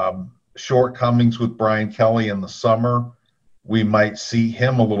shortcomings with Brian Kelly in the summer, we might see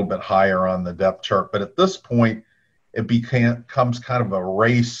him a little bit higher on the depth chart. But at this point, it becomes kind of a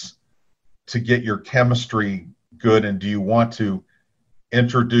race to get your chemistry good. And do you want to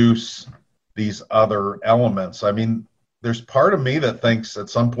introduce these other elements? I mean, there's part of me that thinks at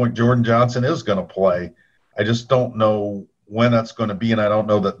some point Jordan Johnson is going to play. I just don't know when that's going to be, and I don't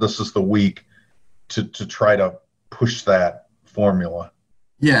know that this is the week to try to push that formula.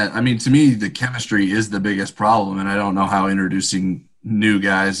 Yeah, I mean, to me, the chemistry is the biggest problem, and I don't know how introducing new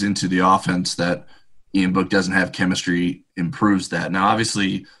guys into the offense that Ian Book doesn't have chemistry improves that. Now,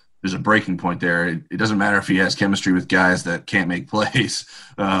 obviously, there's a breaking point there. It doesn't matter if he has chemistry with guys that can't make plays.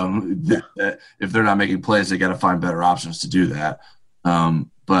 That if they're not making plays, they got to find better options to do that.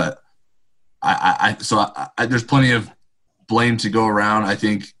 But there's plenty of blame to go around. I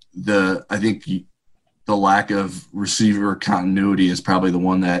think the lack of receiver continuity is probably the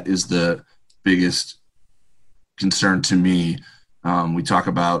one that is the biggest concern to me. We talk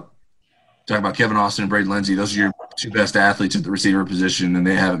about Kevin Austin and Braden Lindsey. Those are your two best athletes at the receiver position, and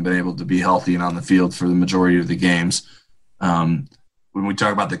they haven't been able to be healthy and on the field for the majority of the games. When we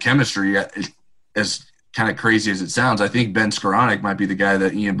talk about the chemistry, as kind of crazy as it sounds, I think Ben Skowronek might be the guy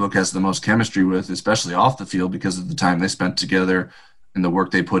that Ian Book has the most chemistry with, especially off the field, because of the time they spent together and the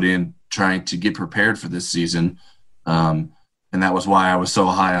work they put in trying to get prepared for this season. And that was why I was so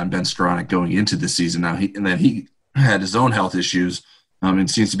high on Ben Skowronek going into this season. Now he had his own health issues,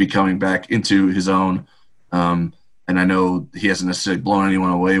 and seems to be coming back into his own. And I know he hasn't necessarily blown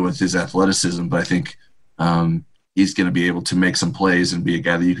anyone away with his athleticism, but I think he's going to be able to make some plays and be a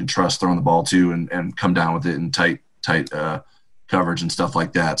guy that you can trust throwing the ball to and come down with it in tight coverage and stuff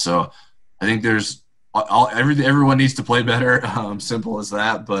like that. So I think there's everyone needs to play better, simple as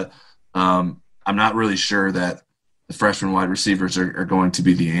that. But I'm not really sure that the freshman wide receivers are going to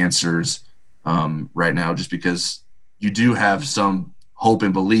be the answers right now, just because you do have some hope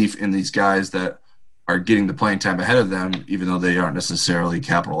and belief in these guys that are getting the playing time ahead of them, even though they aren't necessarily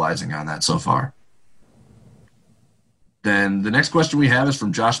capitalizing on that so far. Then the next question we have is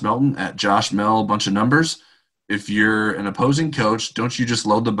from Josh Melton at Josh Mel, bunch of numbers. If you're an opposing coach, don't you just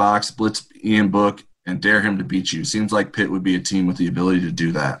load the box, blitz Ian Book, and dare him to beat you? Seems like Pitt would be a team with the ability to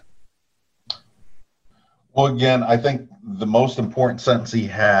do that. Well, again, I think the most important sentence he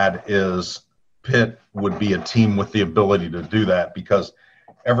had is Pitt would be a team with the ability to do that, because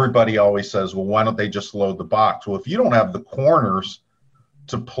everybody always says, well, why don't they just load the box? Well, if you don't have the corners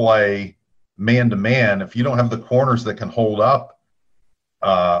to play man-to-man, if you don't have the corners that can hold up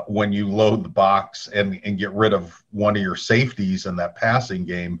when you load the box and get rid of one of your safeties in that passing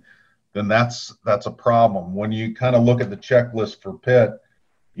game, then that's a problem. When you kind of look at the checklist for Pitt,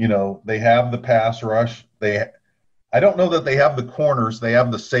 they have the pass rush. I don't know that they have the corners. They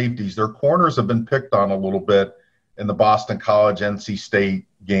have the safeties. Their corners have been picked on a little bit in the Boston College, NC State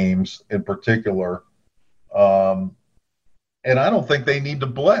games in particular. And I don't think they need to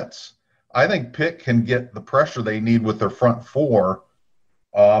blitz. I think Pitt can get the pressure they need with their front four.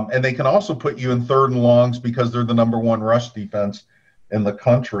 And they can also put you in third and longs because they're the number one rush defense in the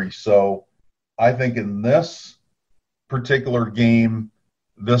country. So I think in this particular game,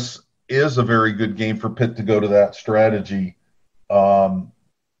 this is a very good game for Pitt to go to that strategy.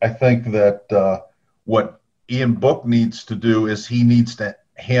 I think that what Ian Book needs to do is he needs to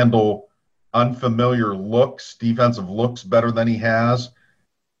handle unfamiliar looks, defensive looks, better than he has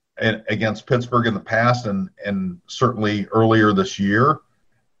against Pittsburgh in the past and certainly earlier this year.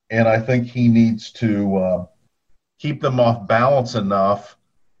 And I think he needs to keep them off balance enough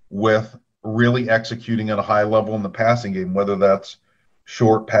with really executing at a high level in the passing game, whether that's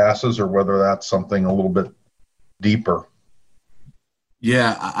short passes or whether that's something a little bit deeper.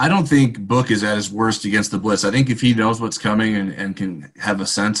 Yeah, I don't think Book is at his worst against the blitz. I think if he knows what's coming and can have a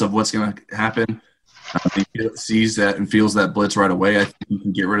sense of what's going to happen, he sees that and feels that blitz right away, I think he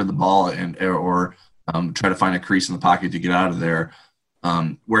can get rid of the ball or try to find a crease in the pocket to get out of there.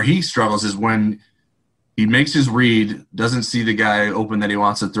 Where he struggles is when he makes his read, doesn't see the guy open that he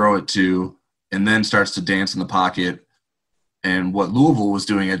wants to throw it to, and then starts to dance in the pocket. And what Louisville was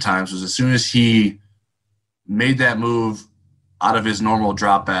doing at times was as soon as he made that move out of his normal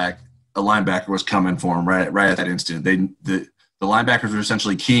drop back, a linebacker was coming for him right at that instant. The linebackers were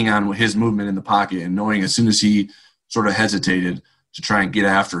essentially keying on his movement in the pocket and knowing as soon as he sort of hesitated to try and get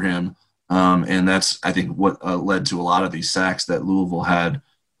after him. And that's, I think, what led to a lot of these sacks that Louisville had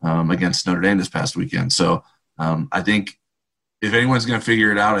against Notre Dame this past weekend. So I think if anyone's going to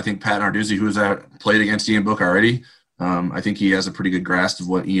figure it out, I think Pat Narduzzi, who's played against Ian Book already, I think he has a pretty good grasp of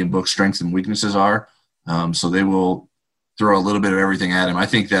what Ian Book's strengths and weaknesses are. So they will throw a little bit of everything at him. I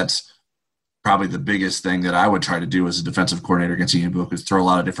think that's probably the biggest thing that I would try to do as a defensive coordinator against Ian Book is throw a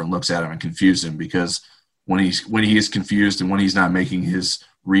lot of different looks at him and confuse him, because when he is confused and when he's not making his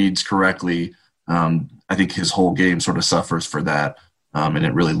reads correctly, I think his whole game sort of suffers for that, and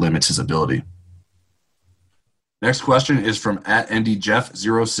it really limits his ability. Next question is from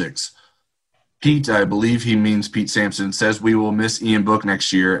 @NDJeff06. Pete, I believe he means Pete Sampson, says we will miss Ian Book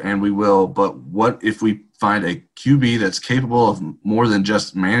next year, and we will, but what if we find a QB that's capable of more than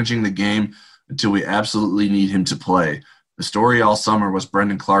just managing the game until we absolutely need him to play? The story all summer was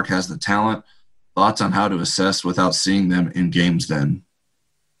Brendan Clark has the talent. Thoughts on how to assess without seeing them in games then?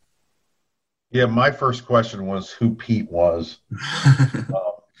 Yeah, my first question was who Pete was.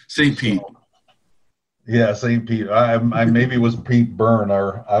 St. Pete. Yeah, St. Pete. I maybe it was Pete Byrne,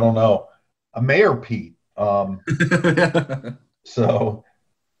 or I don't know, a Mayor Pete. So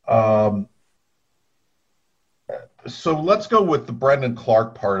let's go with the Brendan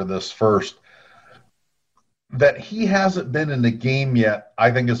Clark part of this first. That he hasn't been in the game yet,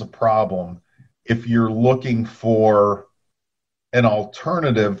 I think, is a problem if you're looking for an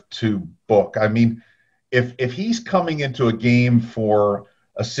alternative to Book. I mean, if he's coming into a game for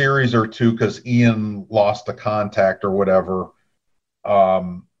a series or two because Ian lost a contact or whatever,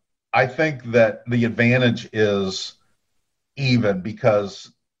 I think that the advantage is even,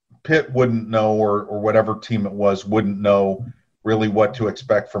 because Pitt wouldn't know, or whatever team it was wouldn't know really what to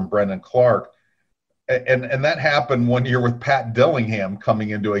expect from Brendan Clark. And that happened one year with Pat Dillingham coming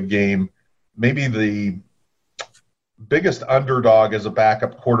into a game, maybe the biggest underdog as a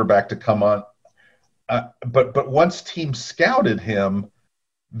backup quarterback to come on. But once teams scouted him,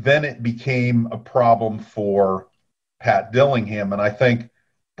 then it became a problem for Pat Dillingham. And I think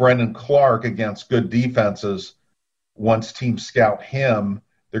Brendan Clark, against good defenses, once teams scout him,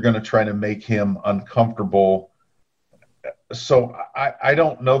 they're going to try to make him uncomfortable. So I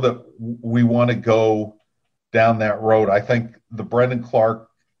don't know that we want to go down that road. I think the Brendan Clark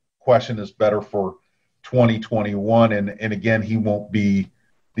question is better for 2021. And again, he won't be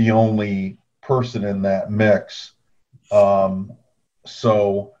the only person in that mix.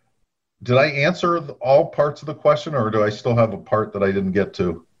 So did I answer all parts of the question, or do I still have a part that I didn't get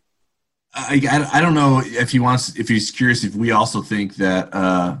to? I don't know if he's curious if we also think that,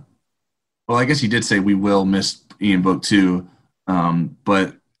 well, I guess he did say we will miss Ian Book too.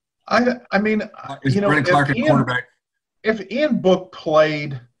 But I mean, is Brendan Clark a quarterback? If Ian Book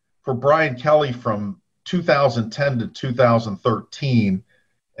played for Brian Kelly from 2010 to 2013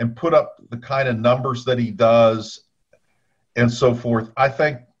 and put up the kind of numbers that he does and so forth, I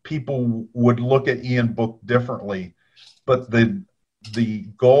think people would look at Ian Book differently. But the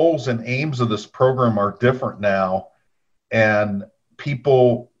goals and aims of this program are different now, and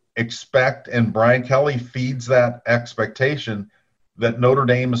people expect, and Brian Kelly feeds that expectation, that Notre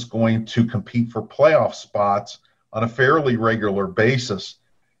Dame is going to compete for playoff spots on a fairly regular basis.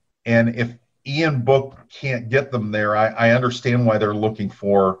 And if Ian Book can't get them there, I understand why they're looking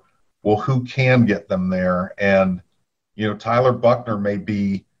for, well, who can get them there? And, Tyler Buchner may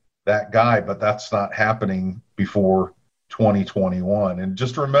be that guy, but that's not happening before 2021. And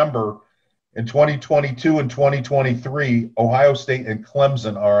just remember, in 2022 and 2023, Ohio State and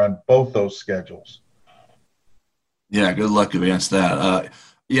Clemson are on both those schedules. Yeah, good luck against that.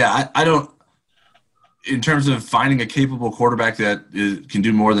 I don't – in terms of finding a capable quarterback that can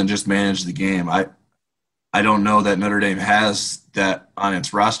do more than just manage the game, I don't know that Notre Dame has that on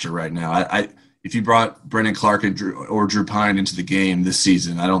its roster right now. If you brought Brendan Clark or Drew Pine into the game this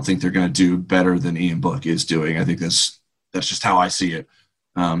season, I don't think they're going to do better than Ian Book is doing. I think that's just how I see it.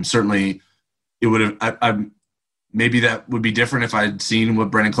 Certainly, it would have. Maybe that would be different if I'd seen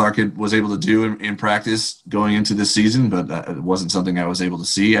what Brendan Clark was able to do in practice going into this season, but it wasn't something I was able to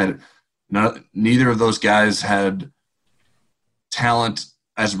see. Neither of those guys had talent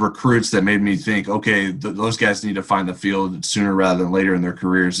as recruits that made me think, okay, those guys need to find the field sooner rather than later in their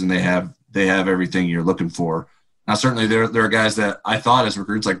careers, and they have everything you're looking for. Now, certainly there are guys that I thought as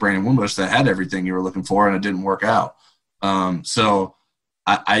recruits like Brandon Wimbush that had everything you were looking for, and it didn't work out. So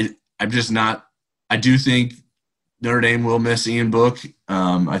I'm just not – I do think Notre Dame will miss Ian Book.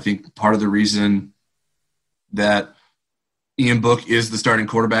 I think part of the reason that Ian Book is the starting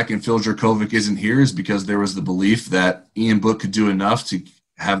quarterback and Phil Jurkovec isn't here is because there was the belief that Ian Book could do enough to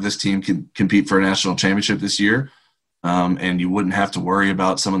have this team compete for a national championship this year. And you wouldn't have to worry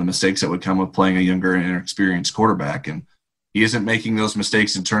about some of the mistakes that would come with playing a younger and inexperienced quarterback. And he isn't making those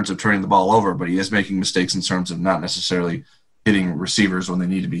mistakes in terms of turning the ball over, but he is making mistakes in terms of not necessarily hitting receivers when they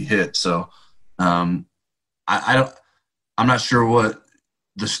need to be hit. So I'm not sure what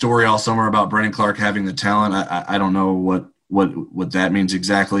the story all summer about Brendan Clark having the talent. I don't know what that means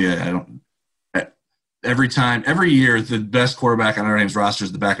exactly. Every year, the best quarterback on Notre Dame's roster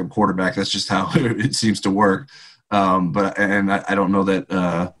is the backup quarterback. That's just how it seems to work. But I don't know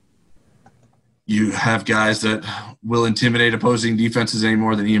that you have guys that will intimidate opposing defenses any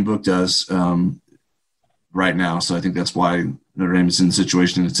more than Ian Book does right now. So I think that's why Notre Dame is in the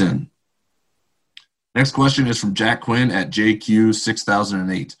situation it's in. Next question is from Jack Quinn at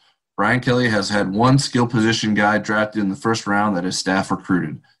JQ6008. Brian Kelly has had one skill position guy drafted in the first round that his staff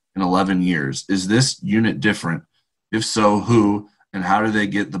recruited in 11 years. Is this unit different? If so, who and how do they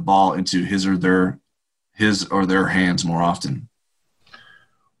get the ball into his or their hands more often?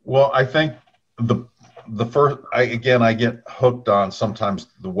 Well, I think the first, I get hooked on sometimes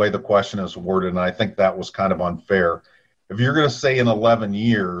the way the question is worded, and I think that was kind of unfair. If you're going to say in 11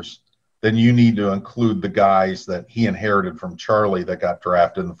 years, then you need to include the guys that he inherited from Charlie that got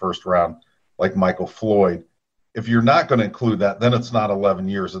drafted in the first round, like Michael Floyd. If you're not going to include that, then it's not 11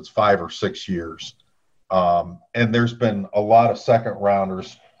 years, it's 5 or 6 years. And there's been a lot of second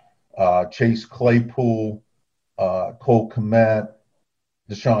rounders, Chase Claypool, Cole Kmet,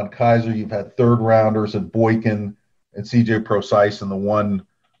 Deshaun Kaiser. You've had third rounders at Boykin and CJ Prosise, and the one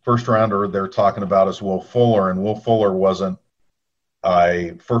first rounder they're talking about is Will Fuller, and Will Fuller wasn't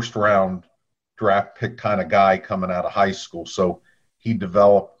a first round draft pick kind of guy coming out of high school, so he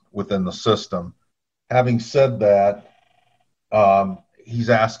developed within the system. Having said that, he's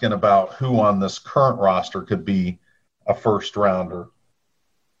asking about who on this current roster could be a first rounder.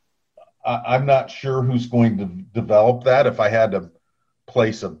 I'm not sure who's going to develop that. If I had to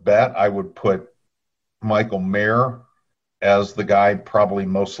place a bet, I would put Michael Mayer as the guy probably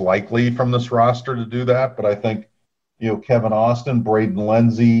most likely from this roster to do that. But I think, Kevin Austin, Braden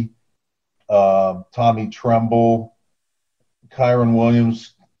Lenzy, Tommy Tremble, Kyron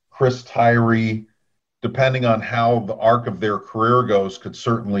Williams, Chris Tyree, depending on how the arc of their career goes, could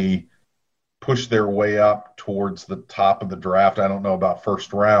certainly push their way up towards the top of the draft. I don't know about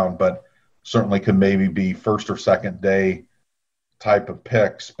first round, but certainly could maybe be first or second day type of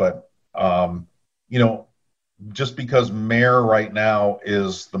picks. But, just because Mayer right now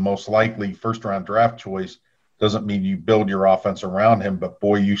is the most likely first round draft choice doesn't mean you build your offense around him, but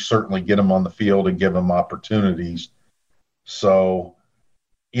boy, you certainly get him on the field and give him opportunities. So,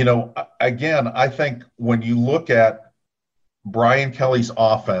 again, I think when you look at Brian Kelly's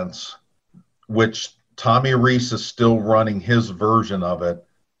offense, which Tommy Rees is still running his version of it,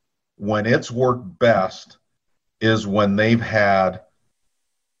 when it's worked best is when they've had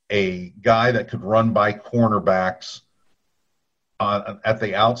a guy that could run by cornerbacks at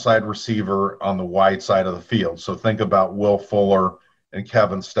the outside receiver on the wide side of the field. So think about Will Fuller and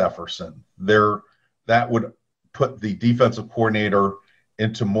Kevin Stefferson. That would put the defensive coordinator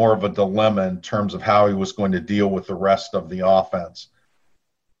into more of a dilemma in terms of how he was going to deal with the rest of the offense.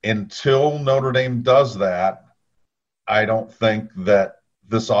 Until Notre Dame does that, I don't think that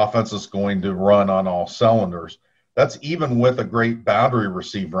this offense is going to run on all cylinders. That's even with a great boundary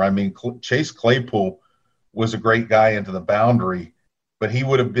receiver. I mean, Chase Claypool was a great guy into the boundary, but he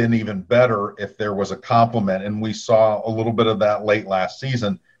would have been even better if there was a complement. And we saw a little bit of that late last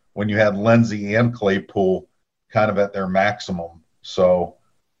season when you had Lenzy and Claypool kind of at their maximum. So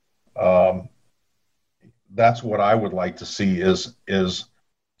that's what I would like to see is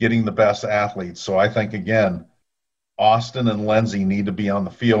getting the best athletes. So I think, again, Austin and Lenzy need to be on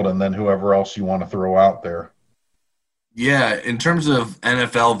the field, and then whoever else you want to throw out there. Yeah, in terms of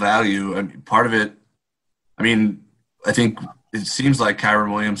NFL value, part of it, I think it seems like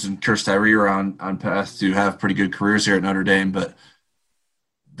Kyron Williams and Chris Tyree are on path to have pretty good careers here at Notre Dame, but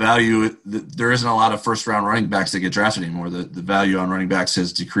value, there isn't a lot of first-round running backs that get drafted anymore. The value on running backs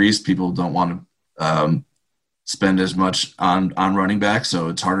has decreased. People don't want to spend as much on running backs, so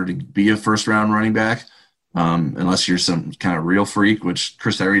it's harder to be a first-round running back unless you're some kind of real freak, which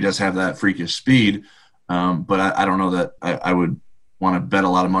Chris Tyree does have that freakish speed. But I don't know that I would want to bet a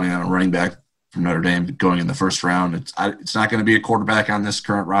lot of money on a running back from Notre Dame going in the first round. It's not going to be a quarterback on this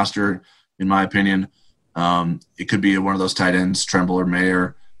current roster, in my opinion. It could be one of those tight ends, Tremble or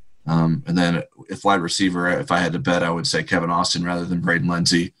Mayer. And then if wide receiver, if I had to bet, I would say Kevin Austin rather than Braden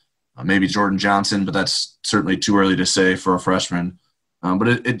Lenzy. Maybe Jordan Johnson, but that's certainly too early to say for a freshman. But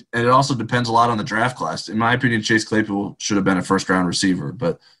it also depends a lot on the draft class. In my opinion, Chase Claypool should have been a first-round receiver,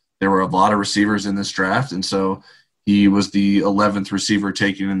 but there were a lot of receivers in this draft, and so he was the 11th receiver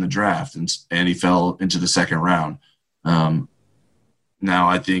taken in the draft, and he fell into the second round. Now,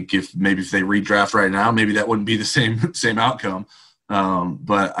 I think if they redraft right now, maybe that wouldn't be the same outcome.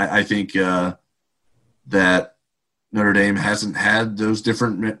 But I think that Notre Dame hasn't had those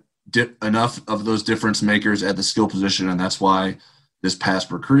enough of those difference makers at the skill position, and that's why this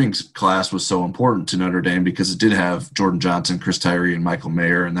past recruiting class was so important to Notre Dame, because it did have Jordan Johnson, Chris Tyree, and Michael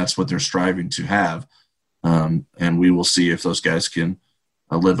Mayer, and that's what they're striving to have. And we will see if those guys can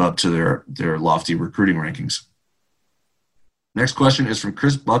live up to their lofty recruiting rankings. Next question is from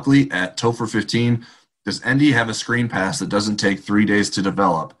Chris Buckley at Topher15. Does ND have a screen pass that doesn't take 3 days to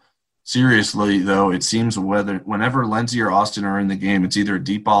develop? Seriously, though, it seems whenever Lenzy or Austin are in the game, it's either a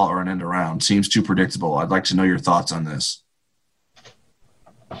deep ball or an end around. Seems too predictable. I'd like to know your thoughts on this.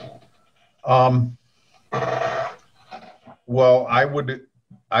 Well, I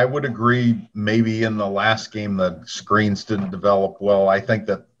would agree. Maybe in the last game, the screens didn't develop well. I think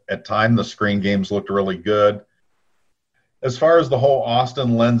that at time the screen games looked really good. As far as the whole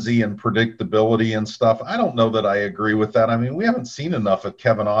Austin Lindsey and predictability and stuff, I don't know that I agree with that. I mean, we haven't seen enough of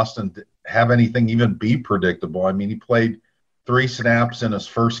Kevin Austin to have anything even be predictable. I mean, he played 3 snaps in his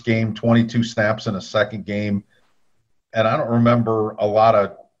first game, 22 snaps in his second game. And I don't remember a lot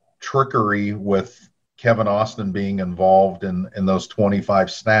of trickery with Kevin Austin being involved in those 25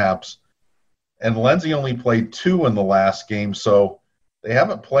 snaps. And Lindsey only played 2 in the last game, so they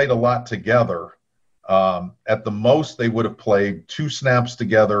haven't played a lot together. At the most, they would have played 2 snaps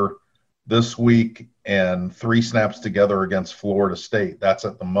together this week and 3 snaps together against Florida State. That's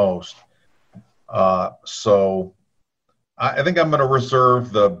at the most. So I think I'm going to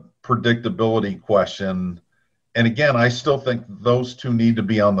reserve the predictability question. And again, I still think those 2 need to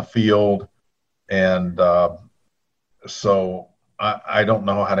be on the field. And so I don't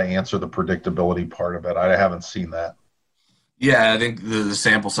know how to answer the predictability part of it. I haven't seen that. Yeah, I think the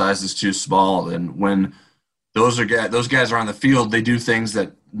sample size is too small, and when those guys are on the field, they do things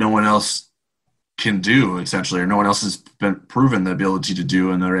that no one else can do, essentially, or no one else has been proven the ability to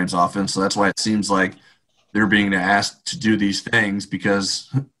do in Notre Dame's offense. So that's why it seems like they're being asked to do these things,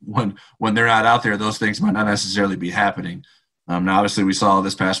 because when they're not out there, those things might not necessarily be happening. Now, obviously, we saw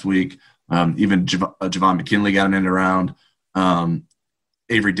this past week, even Javon McKinley got an end around.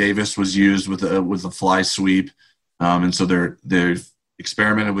 Avery Davis was used with a fly sweep. And so they've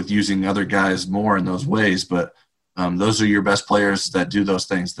experimented with using other guys more in those ways, but those are your best players that do those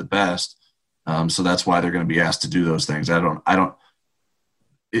things the best. So that's why they're going to be asked to do those things.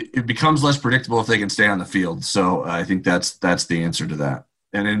 It becomes less predictable if they can stay on the field. So I think that's the answer to that.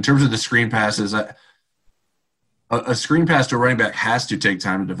 And in terms of the screen passes, a screen pass to a running back has to take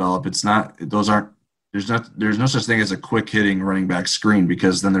time to develop. There's no such thing as a quick hitting running back screen,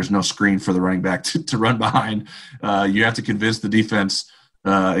 because then there's no screen for the running back to run behind. You have to convince the defense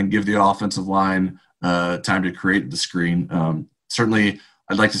and give the offensive line time to create the screen. Certainly,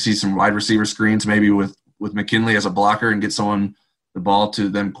 I'd like to see some wide receiver screens, maybe with McKinley as a blocker, and get someone the ball to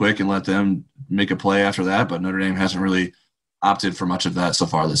them quick and let them make a play after that. But Notre Dame hasn't really opted for much of that so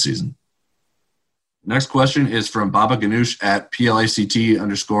far this season. Next question is from Baba Ganoush at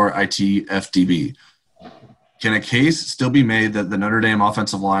PLACT_ITFDB. Can a case still be made that the Notre Dame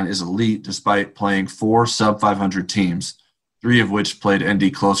offensive line is elite despite playing 4 sub-500 teams, 3 of which played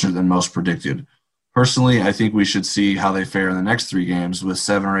ND closer than most predicted? Personally, I think we should see how they fare in the next 3 games with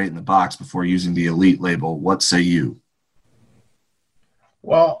 7 or 8 in the box before using the elite label. What say you?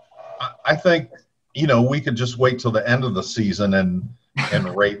 Well, I think, we could just wait till the end of the season and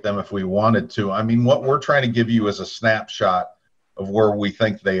rate them if we wanted to. I mean, what we're trying to give you is a snapshot of where we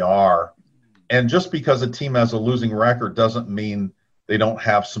think they are. And just because a team has a losing record doesn't mean they don't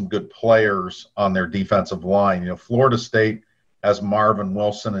have some good players on their defensive line. Florida State has Marvin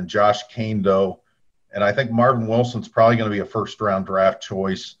Wilson and Josh Kando, and I think Marvin Wilson's probably going to be a first-round draft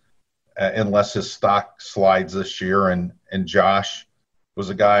choice unless his stock slides this year. And Josh was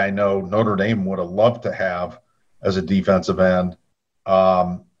a guy I know Notre Dame would have loved to have as a defensive end.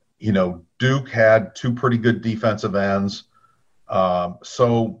 Duke had 2 pretty good defensive ends.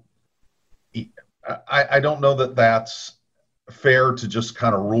 So I don't know that that's fair to just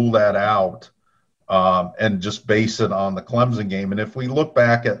kind of rule that out and just base it on the Clemson game. And if we look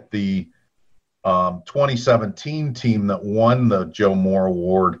back at the 2017 team that won the Joe Moore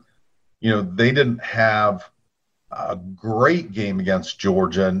Award, they didn't have a great game against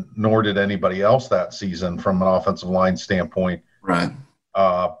Georgia, nor did anybody else that season from an offensive line standpoint. Right.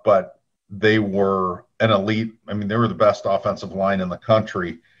 But they were an elite. I mean, they were the best offensive line in the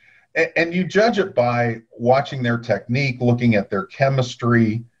country. And you judge it by watching their technique, looking at their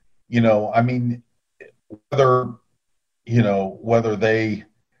chemistry, whether they,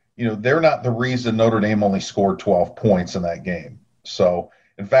 they're not the reason Notre Dame only scored 12 points in that game. So,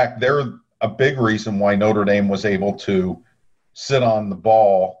 in fact, they're a big reason why Notre Dame was able to sit on the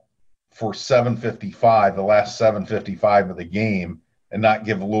ball for the last 7:55 of the game, and not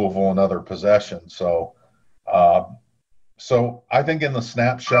give Louisville another possession. So I think in the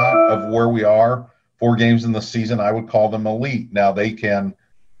snapshot of where we are, 4 games in the season, I would call them elite. Now they can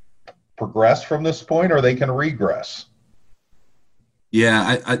progress from this point, or they can regress.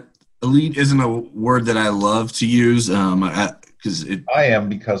 Yeah, elite isn't a word that I love to use because I am,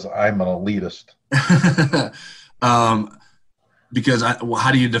 because I'm an elitist. Because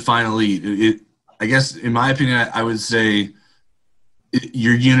how do you define elite? I guess, in my opinion, I would say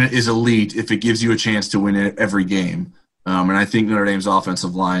your unit is elite if it gives you a chance to win every game. And I think Notre Dame's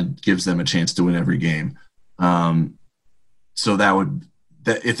offensive line gives them a chance to win every game. So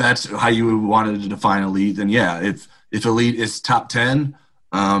if that's how you wanted to define elite, then yeah, if elite is top 10,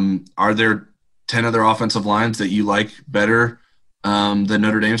 Are there 10 other offensive lines that you like better than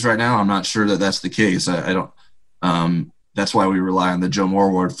Notre Dame's right now? I'm not sure that that's the case. I don't. That's why we rely on the Joe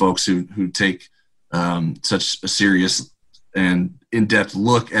Morward folks who take such a serious and in-depth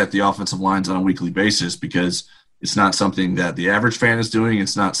look at the offensive lines on a weekly basis, because it's not something that the average fan is doing.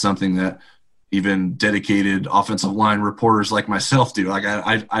 It's not something that even dedicated offensive line reporters like myself do. Like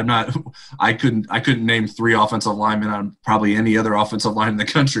I couldn't name 3 offensive linemen on probably any other offensive line in the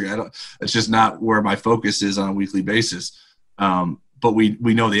country. It's just not where my focus is on a weekly basis. But we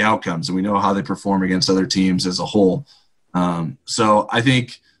know the outcomes, and we know how they perform against other teams as a whole. So I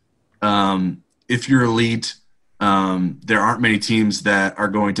think if you're elite, there aren't many teams that are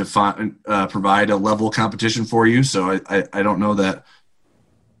going to provide a level competition for you. So I don't know that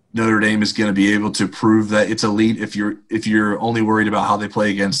Notre Dame is going to be able to prove that it's elite if you're only worried about how they play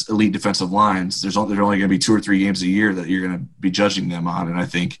against elite defensive lines. There's only going to be 2 or 3 games a year that you're going to be judging them on. And I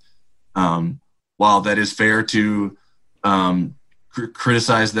think while that is fair to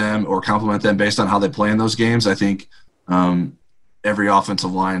criticize them or compliment them based on how they play in those games, I think every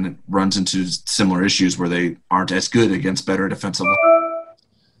offensive line runs into similar issues where they aren't as good against better defensive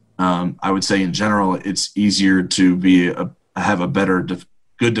lines. I would say in general, it's easier to have a better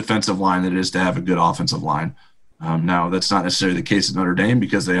good defensive line than it is to have a good offensive line. Now, that's not necessarily the case at Notre Dame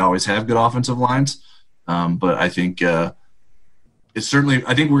because they always have good offensive lines. But I think I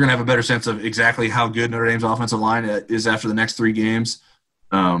think we're going to have a better sense of exactly how good Notre Dame's offensive line is after the next 3 games.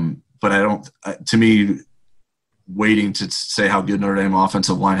 But to me, waiting to say how good Notre Dame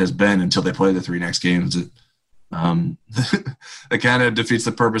offensive line has been until they play the 3 next games, it kind of defeats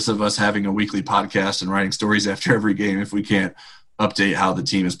the purpose of us having a weekly podcast and writing stories after every game if we can't update how the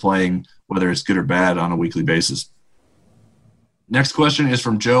team is playing, whether it's good or bad, on a weekly basis. Next question is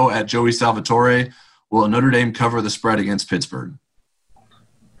from Joe at Joey Salvatore. Will Notre Dame cover the spread against Pittsburgh?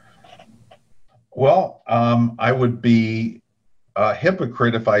 Well, I would be a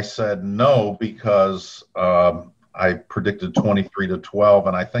hypocrite if I said no, because I predicted 23-12,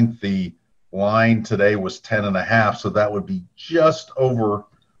 and I think the line today was 10.5, so that would be just over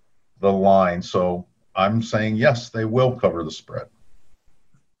the line. So I'm saying yes, they will cover the spread.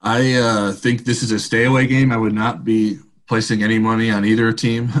 I think this is a stay-away game. I would not be placing any money on either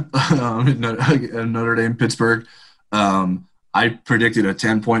team, Notre Dame, Pittsburgh. I predicted a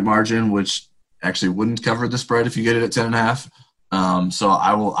 10-point margin, which actually wouldn't cover the spread if you get it at 10.5. So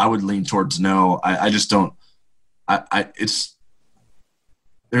I would lean towards no. I just don't.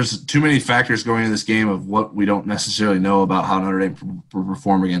 There's too many factors going into this game of what we don't necessarily know about how Notre Dame will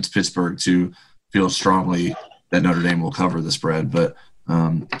perform against Pittsburgh to feel strongly that Notre Dame will cover the spread. But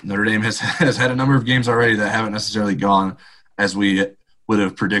Notre Dame has had a number of games already that haven't necessarily gone as we would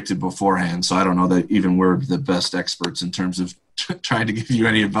have predicted beforehand. So I don't know that even we're the best experts in terms of trying to give you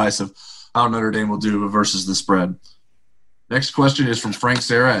any advice of how Notre Dame will do versus the spread. Next question is from Frank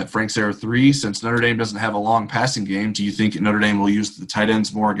Sarah at Frank Sarah 3. Since Notre Dame doesn't have a long passing game, do you think Notre Dame will use the tight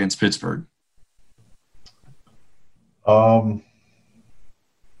ends more against Pittsburgh?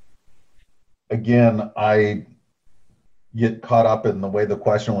 Again, I get caught up in the way the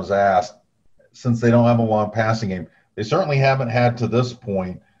question was asked. Since they don't have a long passing game, they certainly haven't had to this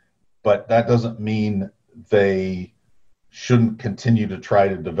point, but that doesn't mean they shouldn't continue to try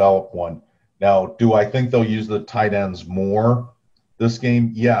to develop one. Now, do I think they'll use the tight ends more this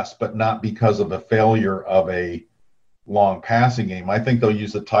game? Yes, but not because of a failure of a long passing game. I think they'll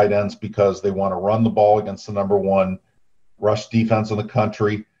use the tight ends because they want to run the ball against the number 1 rush defense in the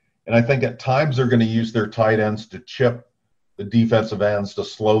country. And I think at times they're going to use their tight ends to chip the defensive ends to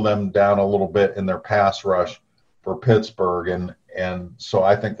slow them down a little bit in their pass rush for Pittsburgh. And so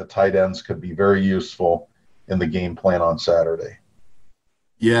I think the tight ends could be very useful in the game plan on Saturday.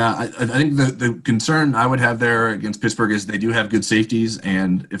 Yeah, I think the concern I would have there against Pittsburgh is they do have good safeties,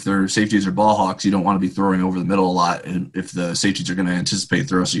 and if their safeties are ball hawks, you don't want to be throwing over the middle a lot. And if the safeties are going to anticipate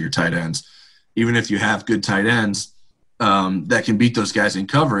throws to your tight ends, even if you have good tight ends that can beat those guys in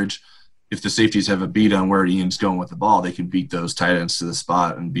coverage, if the safeties have a beat on where Ian's going with the ball, they can beat those tight ends to the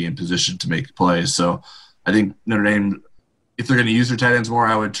spot and be in position to make plays. So I think Notre Dame, if they're going to use their tight ends more,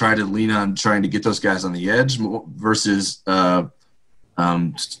 I would try to lean on trying to get those guys on the edge versus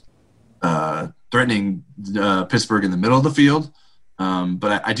threatening Pittsburgh in the middle of the field.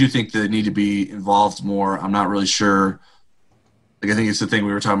 But I do think they need to be involved more. I'm not really sure. I think it's the thing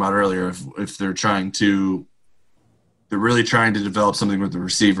we were talking about earlier. If they're really trying to develop something with the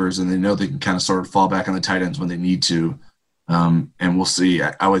receivers, and they know they can kind of sort of fall back on the tight ends when they need to. And we'll see.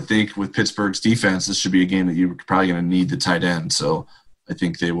 I would think with Pittsburgh's defense, this should be a game that you're probably going to need the tight end. So I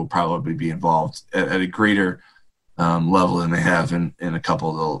think they will probably be involved at a greater level than they have in a couple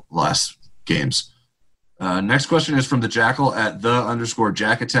of the last games. Next question is from the Jackal at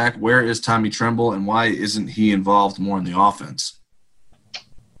 _Jack Attack. Where is Tommy Tremble, and why isn't he involved more in the offense?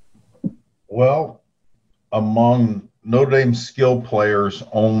 Well, among Notre Dame skill players,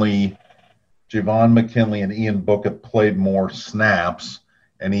 only Javon McKinley and Ian Book have played more snaps,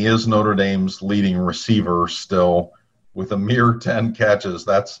 and he is Notre Dame's leading receiver still with a mere 10 catches.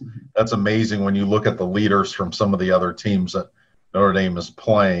 That's amazing when you look at the leaders from some of the other teams that Notre Dame is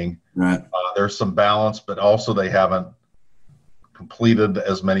playing. Right. There's some balance, but also they haven't completed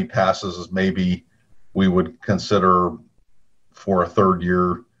as many passes as maybe we would consider for a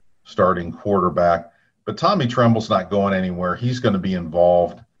third-year starting quarterback. But Tommy Tremble's not going anywhere. He's going to be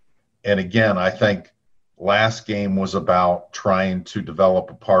involved. And again, I think last game was about trying to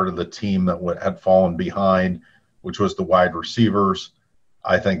develop a part of the team that had fallen behind, which was the wide receivers.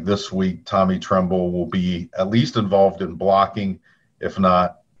 I think this week Tommy Tremble will be at least involved in blocking, if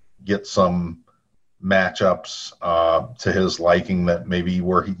not get some matchups to his liking that maybe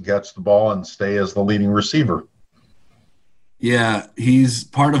where he gets the ball and stay as the leading receiver. Yeah, he's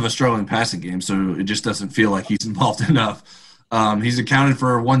part of a struggling passing game, so it just doesn't feel like he's involved enough. He's accounted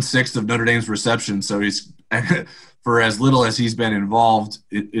for 1/6 of Notre Dame's reception, so he's for as little as he's been involved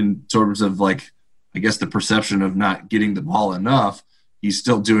in terms of, like, I guess the perception of not getting the ball enough, he's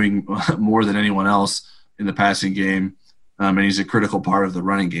still doing more than anyone else in the passing game, and he's a critical part of the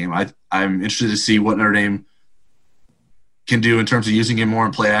running game. I'm interested to see what Notre Dame can do in terms of using him more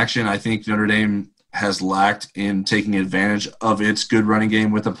in play action. I think Notre Dame has lacked in taking advantage of its good running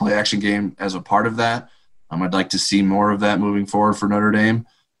game with the play action game as a part of that. I'd like to see more of that moving forward for Notre Dame.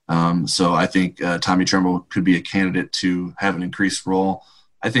 So I think Tommy Tremble could be a candidate to have an increased role.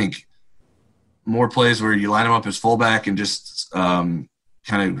 I think more plays where you line him up as fullback and just kind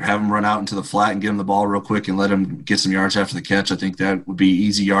of have him run out into the flat and get him the ball real quick and let him get some yards after the catch. I think that would be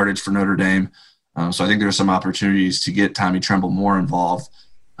easy yardage for Notre Dame. So I think there are some opportunities to get Tommy Tremble more involved.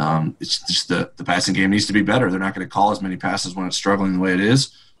 It's just the passing game needs to be better. They're not going to call as many passes when it's struggling the way it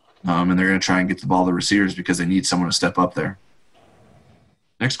is, and they're going to try and get the ball to receivers because they need someone to step up there.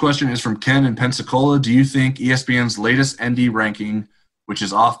 Next question is from Ken in Pensacola. Do you think ESPN's latest ND ranking, which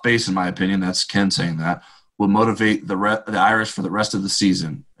is off base in my opinion, that's Ken saying that, will motivate the Irish for the rest of the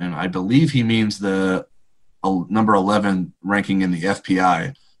season? And I believe he means the number 11 ranking in the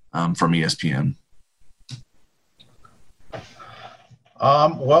FPI from ESPN.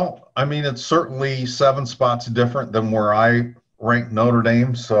 Well, I mean, it's certainly 7 spots different than where I rank Notre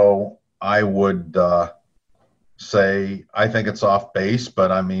Dame, so I would say I think it's off base,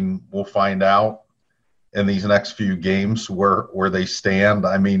 but I mean, we'll find out in these next few games where they stand.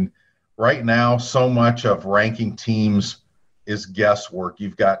 I mean, right now, so much of ranking teams is guesswork.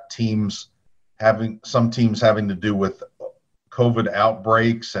 You've got some teams having to do with COVID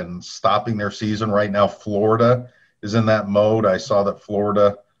outbreaks and stopping their season. Right now, Florida is in that mode. I saw that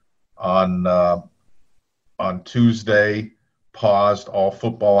Florida on Tuesday paused all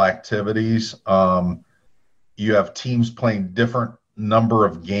football activities. You have teams playing different number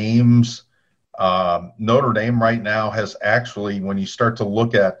of games. Notre Dame right now has actually, when you start to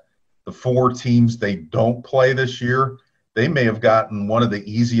look at the 4 teams they don't play this year, they may have gotten one of the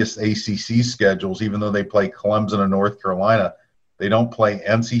easiest ACC schedules, even though they play Clemson and North Carolina. They don't play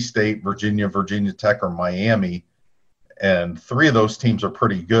NC State, Virginia, Virginia Tech, or Miami. And 3 of those teams are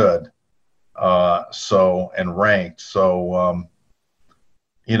pretty good, and ranked. So,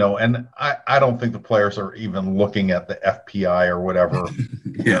 and I don't think the players are even looking at the FPI or whatever,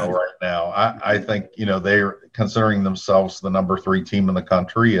 right now. I think, they're considering themselves the number 3 team in the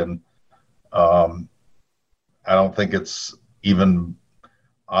country, and I don't think it's even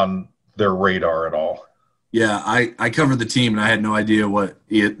on their radar at all. Yeah, I covered the team, and I had no idea what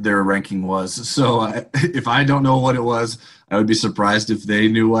their ranking was. So if I don't know what it was, I would be surprised if they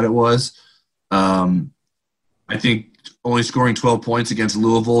knew what it was. I think only scoring 12 points against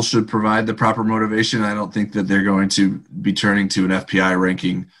Louisville should provide the proper motivation. I don't think that they're going to be turning to an FPI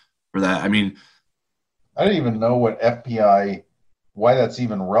ranking for that. I mean, I don't even know why that's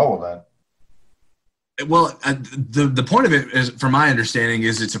even relevant. Well, the point of it is, from my understanding,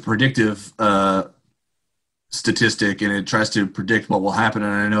 is it's a predictive statistic, and it tries to predict what will happen.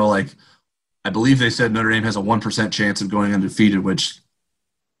 And I know, I believe they said Notre Dame has a 1% chance of going undefeated, which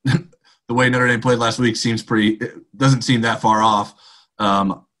the way Notre Dame played last week doesn't seem that far off.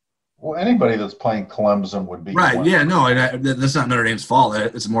 Well, anybody that's playing Clemson would be. Right, yeah, no, that's not Notre Dame's fault.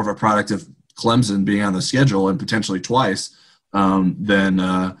 It's more of a product of Clemson being on the schedule and potentially twice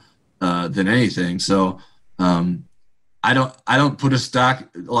than anything. So I don't put a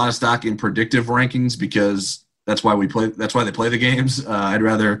lot of stock in predictive rankings because that's why they play the games. I'd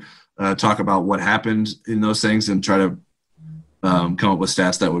rather talk about what happened in those things and try to come up with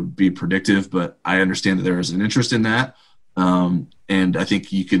stats that would be predictive. But I understand that there is an interest in that, and I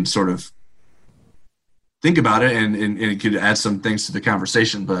think you can sort of think about it, and it could add some things to the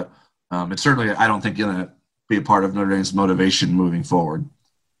conversation. But it's certainly, I don't think, going to be a part of Notre Dame's motivation moving forward.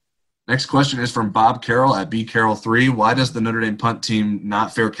 Next question is from Bob Carroll at bcarroll3. Why does the Notre Dame punt team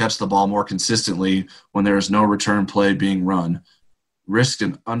not fair catch the ball more consistently when there is no return play being run? Risked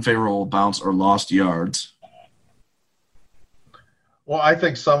an unfavorable bounce or lost yards? Well, I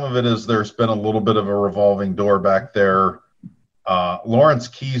think some of it is there's been a little bit of a revolving door back there. Lawrence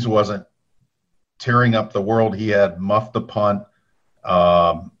Keys wasn't tearing up the world. He had muffed the punt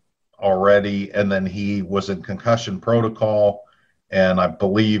already, and then he was in concussion protocol, and I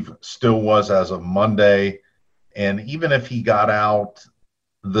believe still was as of Monday. And even if he got out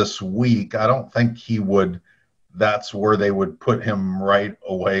this week, I don't think he would – that's where they would put him right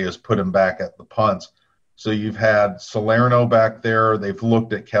away, is put him back at the punts. So you've had Salerno back there. They've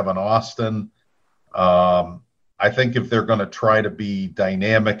looked at Kevin Austin. I think if they're going to try to be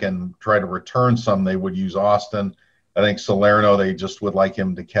dynamic and try to return some, they would use Austin. I think Salerno, they just would like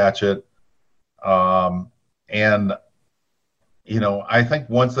him to catch it. And – you know, I think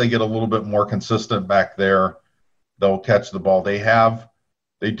once they get a little bit more consistent back there, they'll catch the ball. They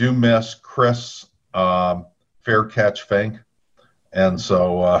do miss Chris fair catch Fink, and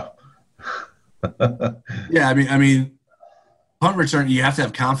so yeah, I mean, punt return, you have to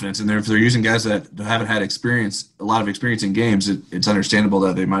have confidence, and if they're using guys that haven't had a lot of experience in games, it's understandable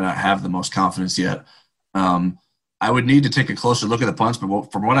that they might not have the most confidence yet. I would need to take a closer look at the punts,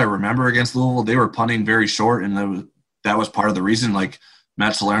 but from what I remember against Louisville, they were punting very short, and that was part of the reason. Like,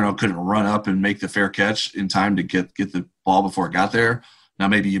 Matt Salerno couldn't run up and make the fair catch in time to get the ball before it got there. Now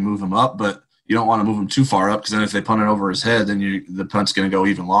maybe you move him up, but you don't want to move him too far up, because then if they punt it over his head, then the punt's going to go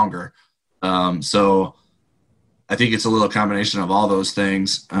even longer. So I think it's a little combination of all those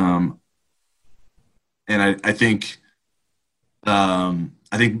things. And I think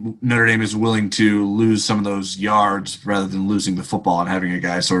Notre Dame is willing to lose some of those yards rather than losing the football and having a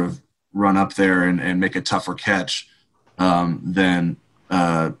guy sort of run up there and make a tougher catch. Than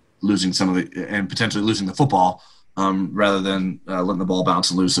losing some of the and potentially losing the football, rather than letting the ball bounce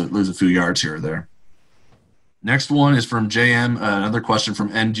and lose a few yards here or there. Next one is from JM. Another question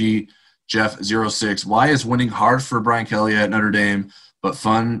from NG Jeff 06. Why is winning hard for Brian Kelly at Notre Dame, but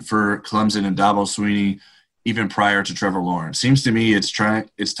fun for Clemson and Dabo Swinney even prior to Trevor Lawrence? Seems to me it's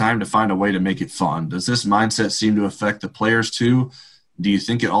time to find a way to make it fun. Does this mindset seem to affect the players too? Do you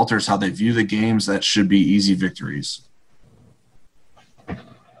think it alters how they view the games that should be easy victories?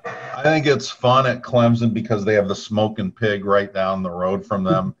 I think it's fun at Clemson because they have the Smoking Pig right down the road from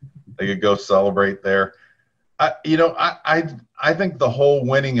them. They could go celebrate there. I think the whole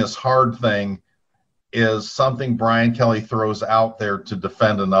winning is hard thing is something Brian Kelly throws out there to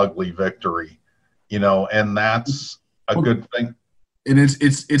defend an ugly victory, and that's a good thing. And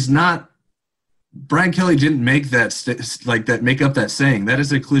it's not. Brian Kelly didn't make that make up that saying. That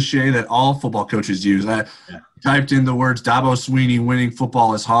is a cliche that all football coaches use. I typed in the words Dabo Swinney, winning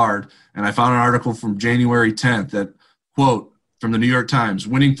football is hard, and I found an article from January 10th that, quote, from the New York Times,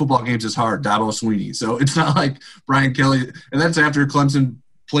 winning football games is hard, Dabo Swinney. So it's not like Brian Kelly, and that's after Clemson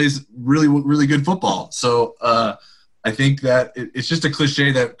plays really, really good football. So I think that it's just a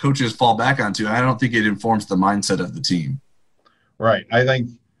cliche that coaches fall back onto. I don't think it informs the mindset of the team. Right. I think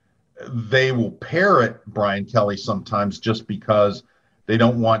they will parrot Brian Kelly sometimes just because they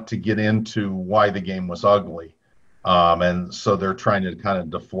don't want to get into why the game was ugly. And so they're trying to kind of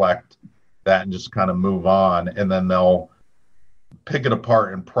deflect that and just kind of move on. And then they'll pick it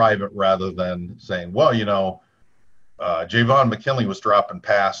apart in private rather than saying, well, Javon McKinley was dropping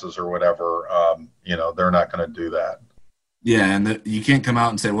passes or whatever. They're not going to do that. Yeah, and you can't come out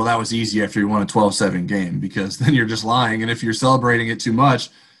and say, well, that was easy after you won a 12-7 game, because then you're just lying. And if you're celebrating it too much,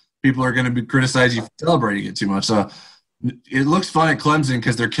 people are going to criticize you for celebrating it too much. So it looks fun at Clemson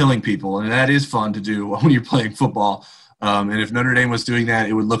because they're killing people, and that is fun to do when you're playing football. And if Notre Dame was doing that,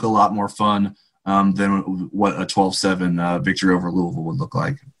 it would look a lot more fun than what a 12-7 victory over Louisville would look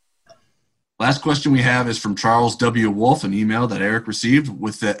like. Last question we have is from Charles W. Wolf, an email that Eric received.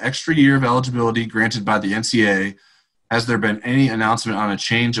 With the extra year of eligibility granted by the NCAA, has there been any announcement on a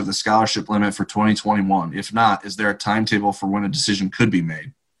change of the scholarship limit for 2021? If not, is there a timetable for when a decision could be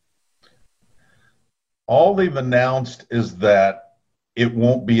made? All they've announced is that it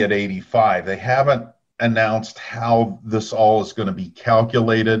won't be at 85. They haven't announced how this all is going to be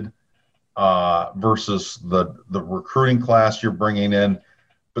calculated versus the recruiting class you're bringing in.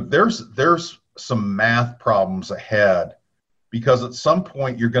 But there's some math problems ahead, because at some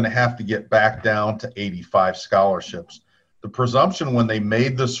point you're going to have to get back down to 85 scholarships. The presumption when they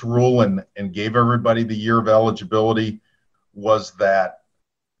made this rule and gave everybody the year of eligibility was that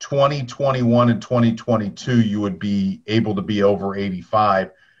 2021 and 2022 you would be able to be over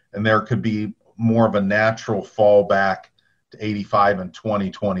 85, and there could be more of a natural fallback to 85 in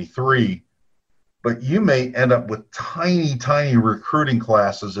 2023. But you may end up with tiny recruiting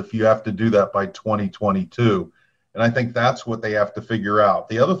classes if you have to do that by 2022. And I think that's what they have to figure out.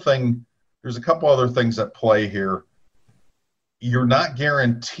 The other thing, there's a couple other things at play here. You're not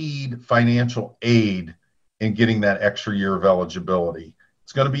guaranteed financial aid in getting that extra year of eligibility.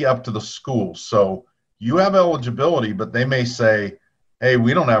 It's going to be up to the school. So you have eligibility, but they may say, hey,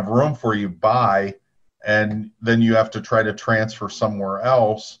 we don't have room for you, bye. And then you have to try to transfer somewhere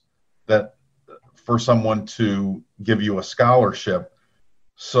else that for someone to give you a scholarship.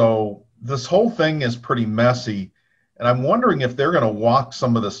 So this whole thing is pretty messy. And I'm wondering if they're going to walk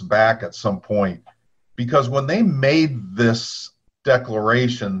some of this back at some point, because when they made this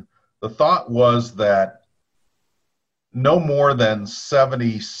declaration, the thought was that no more than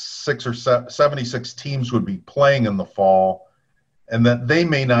 76 teams would be playing in the fall, and that they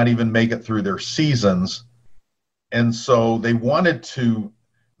may not even make it through their seasons. And so they wanted to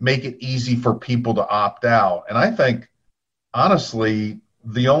make it easy for people to opt out. And I think, honestly,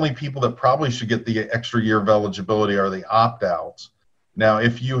 the only people that probably should get the extra year of eligibility are the opt-outs. Now,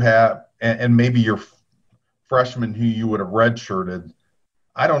 if you have, and maybe your freshman who you would have redshirted,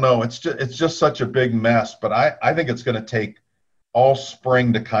 I don't know. It's just such a big mess. But I think it's going to take all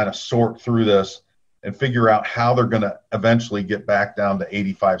spring to kind of sort through this and figure out how they're going to eventually get back down to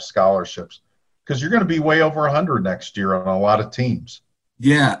 85 scholarships, because you're going to be way over 100 next year on a lot of teams.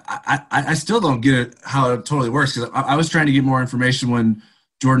 Yeah, I still don't get it, how it totally works, because I was trying to get more information when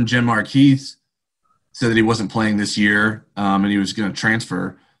Jordan Jen-Marquise said that he wasn't playing this year, and he was going to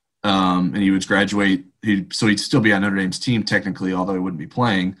transfer, and he would graduate. So he'd still be on Notre Dame's team technically, although he wouldn't be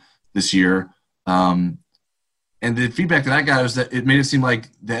playing this year. And the feedback that I got was that it made it seem like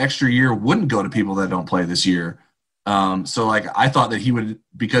the extra year wouldn't go to people that don't play this year. So like I thought that he would,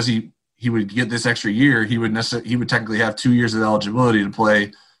 because he would get this extra year, he would technically have 2 years of eligibility to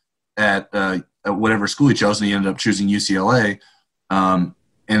play at whatever school he chose, and he ended up choosing UCLA. And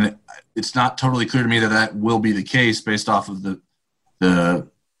it's not totally clear to me that will be the case based off of the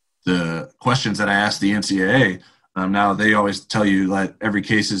questions that I asked the NCAA. Now they always tell you that every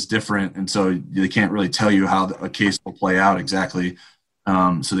case is different, and so they can't really tell you how a case will play out exactly.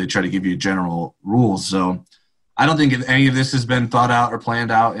 So they try to give you general rules. So I don't think any of this has been thought out or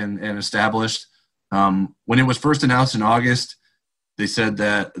planned out and established. When it was first announced in August, they said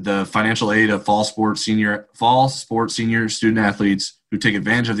that the financial aid of fall sports senior student athletes who take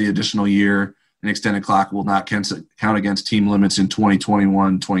advantage of the additional year and extended clock will not count against team limits in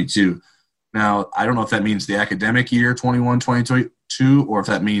 2021-22. Now, I don't know if that means the academic year 21-22 or if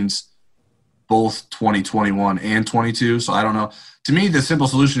that means both 2021 and 22. So I don't know. To me, the simple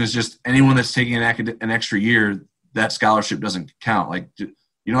solution is just anyone that's taking an extra year, that scholarship doesn't count. Like, you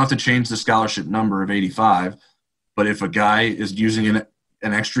don't have to change the scholarship number of 85, but if a guy is using an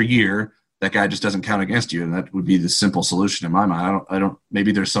extra year, that guy just doesn't count against you, and that would be the simple solution in my mind. I don't.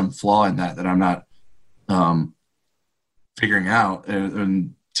 Maybe there's some flaw in that I'm not figuring out,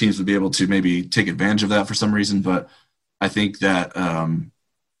 and teams would be able to maybe take advantage of that for some reason. But I think that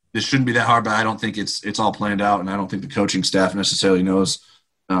this shouldn't be that hard. But I don't think it's all planned out, and I don't think the coaching staff necessarily knows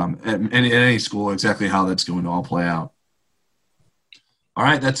at any school exactly how that's going to all play out. All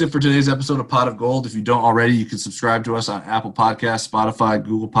right, that's it for today's episode of Pot of Gold. If you don't already, you can subscribe to us on Apple Podcasts, Spotify,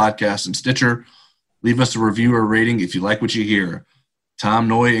 Google Podcasts, and Stitcher. Leave us a review or rating if you like what you hear. Tom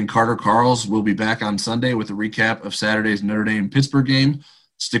Noy and Carter Carls will be back on Sunday with a recap of Saturday's Notre Dame-Pittsburgh game.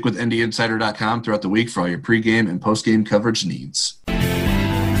 Stick with NDinsider.com throughout the week for all your pregame and postgame coverage needs.